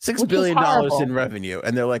 $6 Which is billion horrible. in revenue,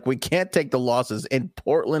 and they're like, we can't take the losses in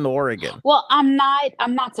Portland, Oregon. Well, I'm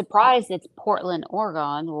not surprised it's Portland,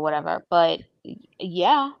 Oregon, or whatever. But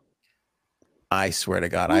yeah, I swear to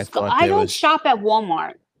God, I don't shop at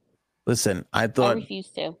Walmart. Listen, I I refuse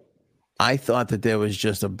to. I thought that there was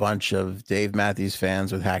just a bunch of Dave Matthews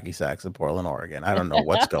fans with hacky sacks in Portland, Oregon. I don't know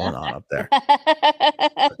what's going on up there.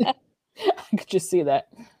 I could just see that.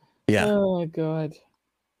 Yeah. Oh God.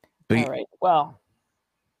 But- All right. Well,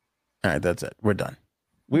 all right, that's it. We're done.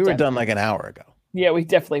 We were Done. done like an hour ago. yeah, we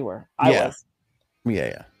definitely were. I Yeah. was.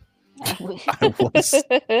 Yeah. I was.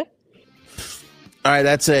 All right,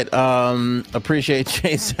 that's it. Appreciate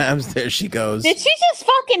Jay Sams. There she goes. Did she just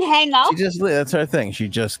fucking hang up? She just that's her thing. She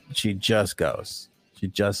just goes. She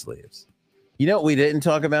just leaves. You know what we didn't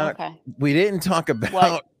talk about? Okay. We didn't talk about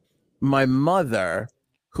What? my mother,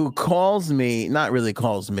 who calls me, not really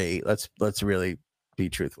calls me. Let's really be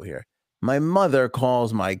truthful here. My mother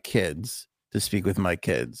calls my kids to speak with my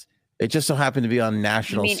kids. It just so happened to be on You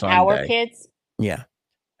National mean Sunday. our kids? Yeah.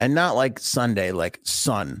 And not like Sunday, like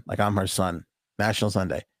son, like I'm her son. National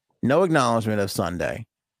Sunday. No acknowledgement of Sunday.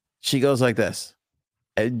 She goes like this.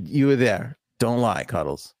 You were there. Don't lie,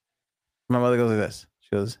 Cuddles. My mother goes like this. She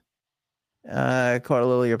goes, I caught a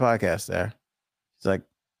little of your podcast there. She's like,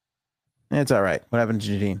 it's all right. What happened to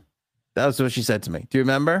Janine? That was what she said to me. Do you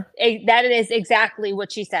remember? That is exactly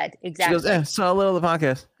what she said. Exactly. She goes, saw a little of the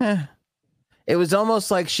podcast. It was almost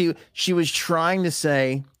like she was trying to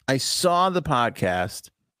say, I saw the podcast,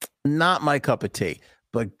 not my cup of tea,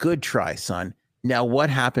 but good try, son. Now, what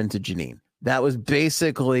happened to Janine? That was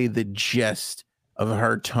basically the gist of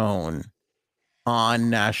her tone on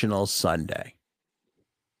National Sunday.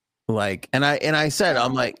 Like, and I said,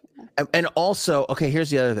 I'm like, and also, okay, here's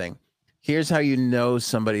the other thing. Here's how you know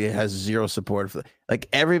somebody has zero support for, like,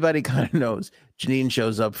 everybody kind of knows Janine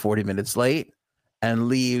shows up 40 minutes late and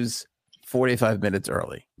leaves 45 minutes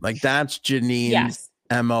early. Like, that's Janine's Yes.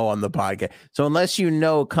 MO on the podcast. So unless you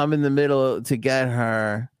know, come in the middle to get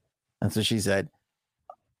her. That's what she said.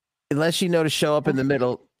 Unless you know to show up in the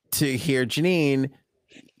middle to hear Janine,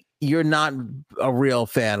 you're not a real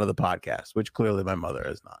fan of the podcast, which clearly my mother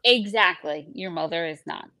is not. Exactly. Your mother is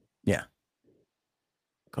not. Yeah.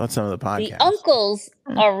 Caught some of the podcasts. The uncles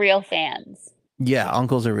are real fans. Yeah,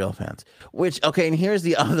 uncles are real fans. Which, okay, and here's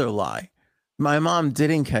the other lie. My mom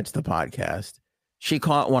didn't catch the podcast. She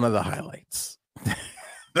caught one of the highlights.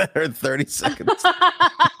 Her 30 seconds.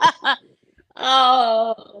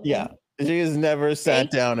 Oh. Yeah. She has never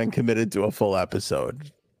sat down and committed to a full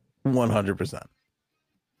episode. 100%.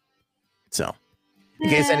 So, in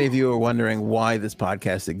case any of you are wondering why this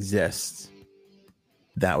podcast exists,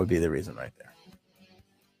 that would be the reason right there.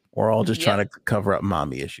 We're all just trying to cover up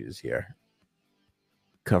mommy issues here.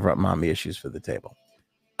 Cover up mommy issues for the table.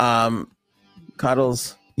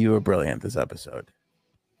 Cuddles, you were brilliant this episode.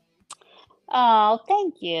 Oh,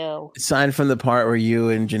 thank you. Aside from the part where you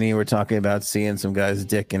and Janine were talking about seeing some guy's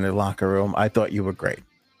dick in the locker room, I thought you were great.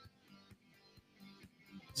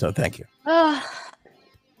 So thank you. I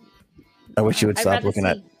wish you would I'd stop rather looking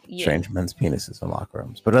at see you. strange men's penises in locker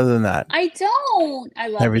rooms. But other than that, I don't. I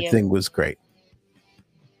love everything you. was great.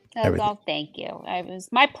 everything. Oh, thank you. It was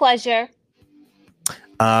my pleasure.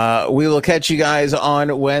 We will catch you guys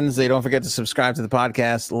on Wednesday. Don't forget to subscribe to the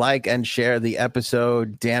podcast, like and share the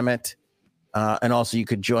episode. Damn it. And also you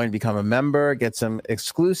could join, become a member, get some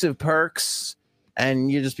exclusive perks,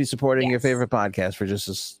 and you just be supporting your favorite podcast for just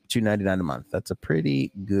 $2.99 a month. That's a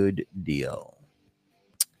pretty good deal.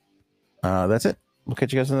 That's it. We'll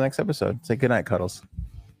catch you guys in the next episode. Say goodnight, Cuddles.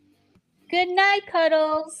 Good night,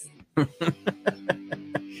 Cuddles.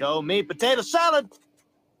 Show me potato salad.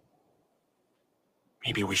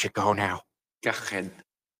 Maybe we should go now. Go ahead.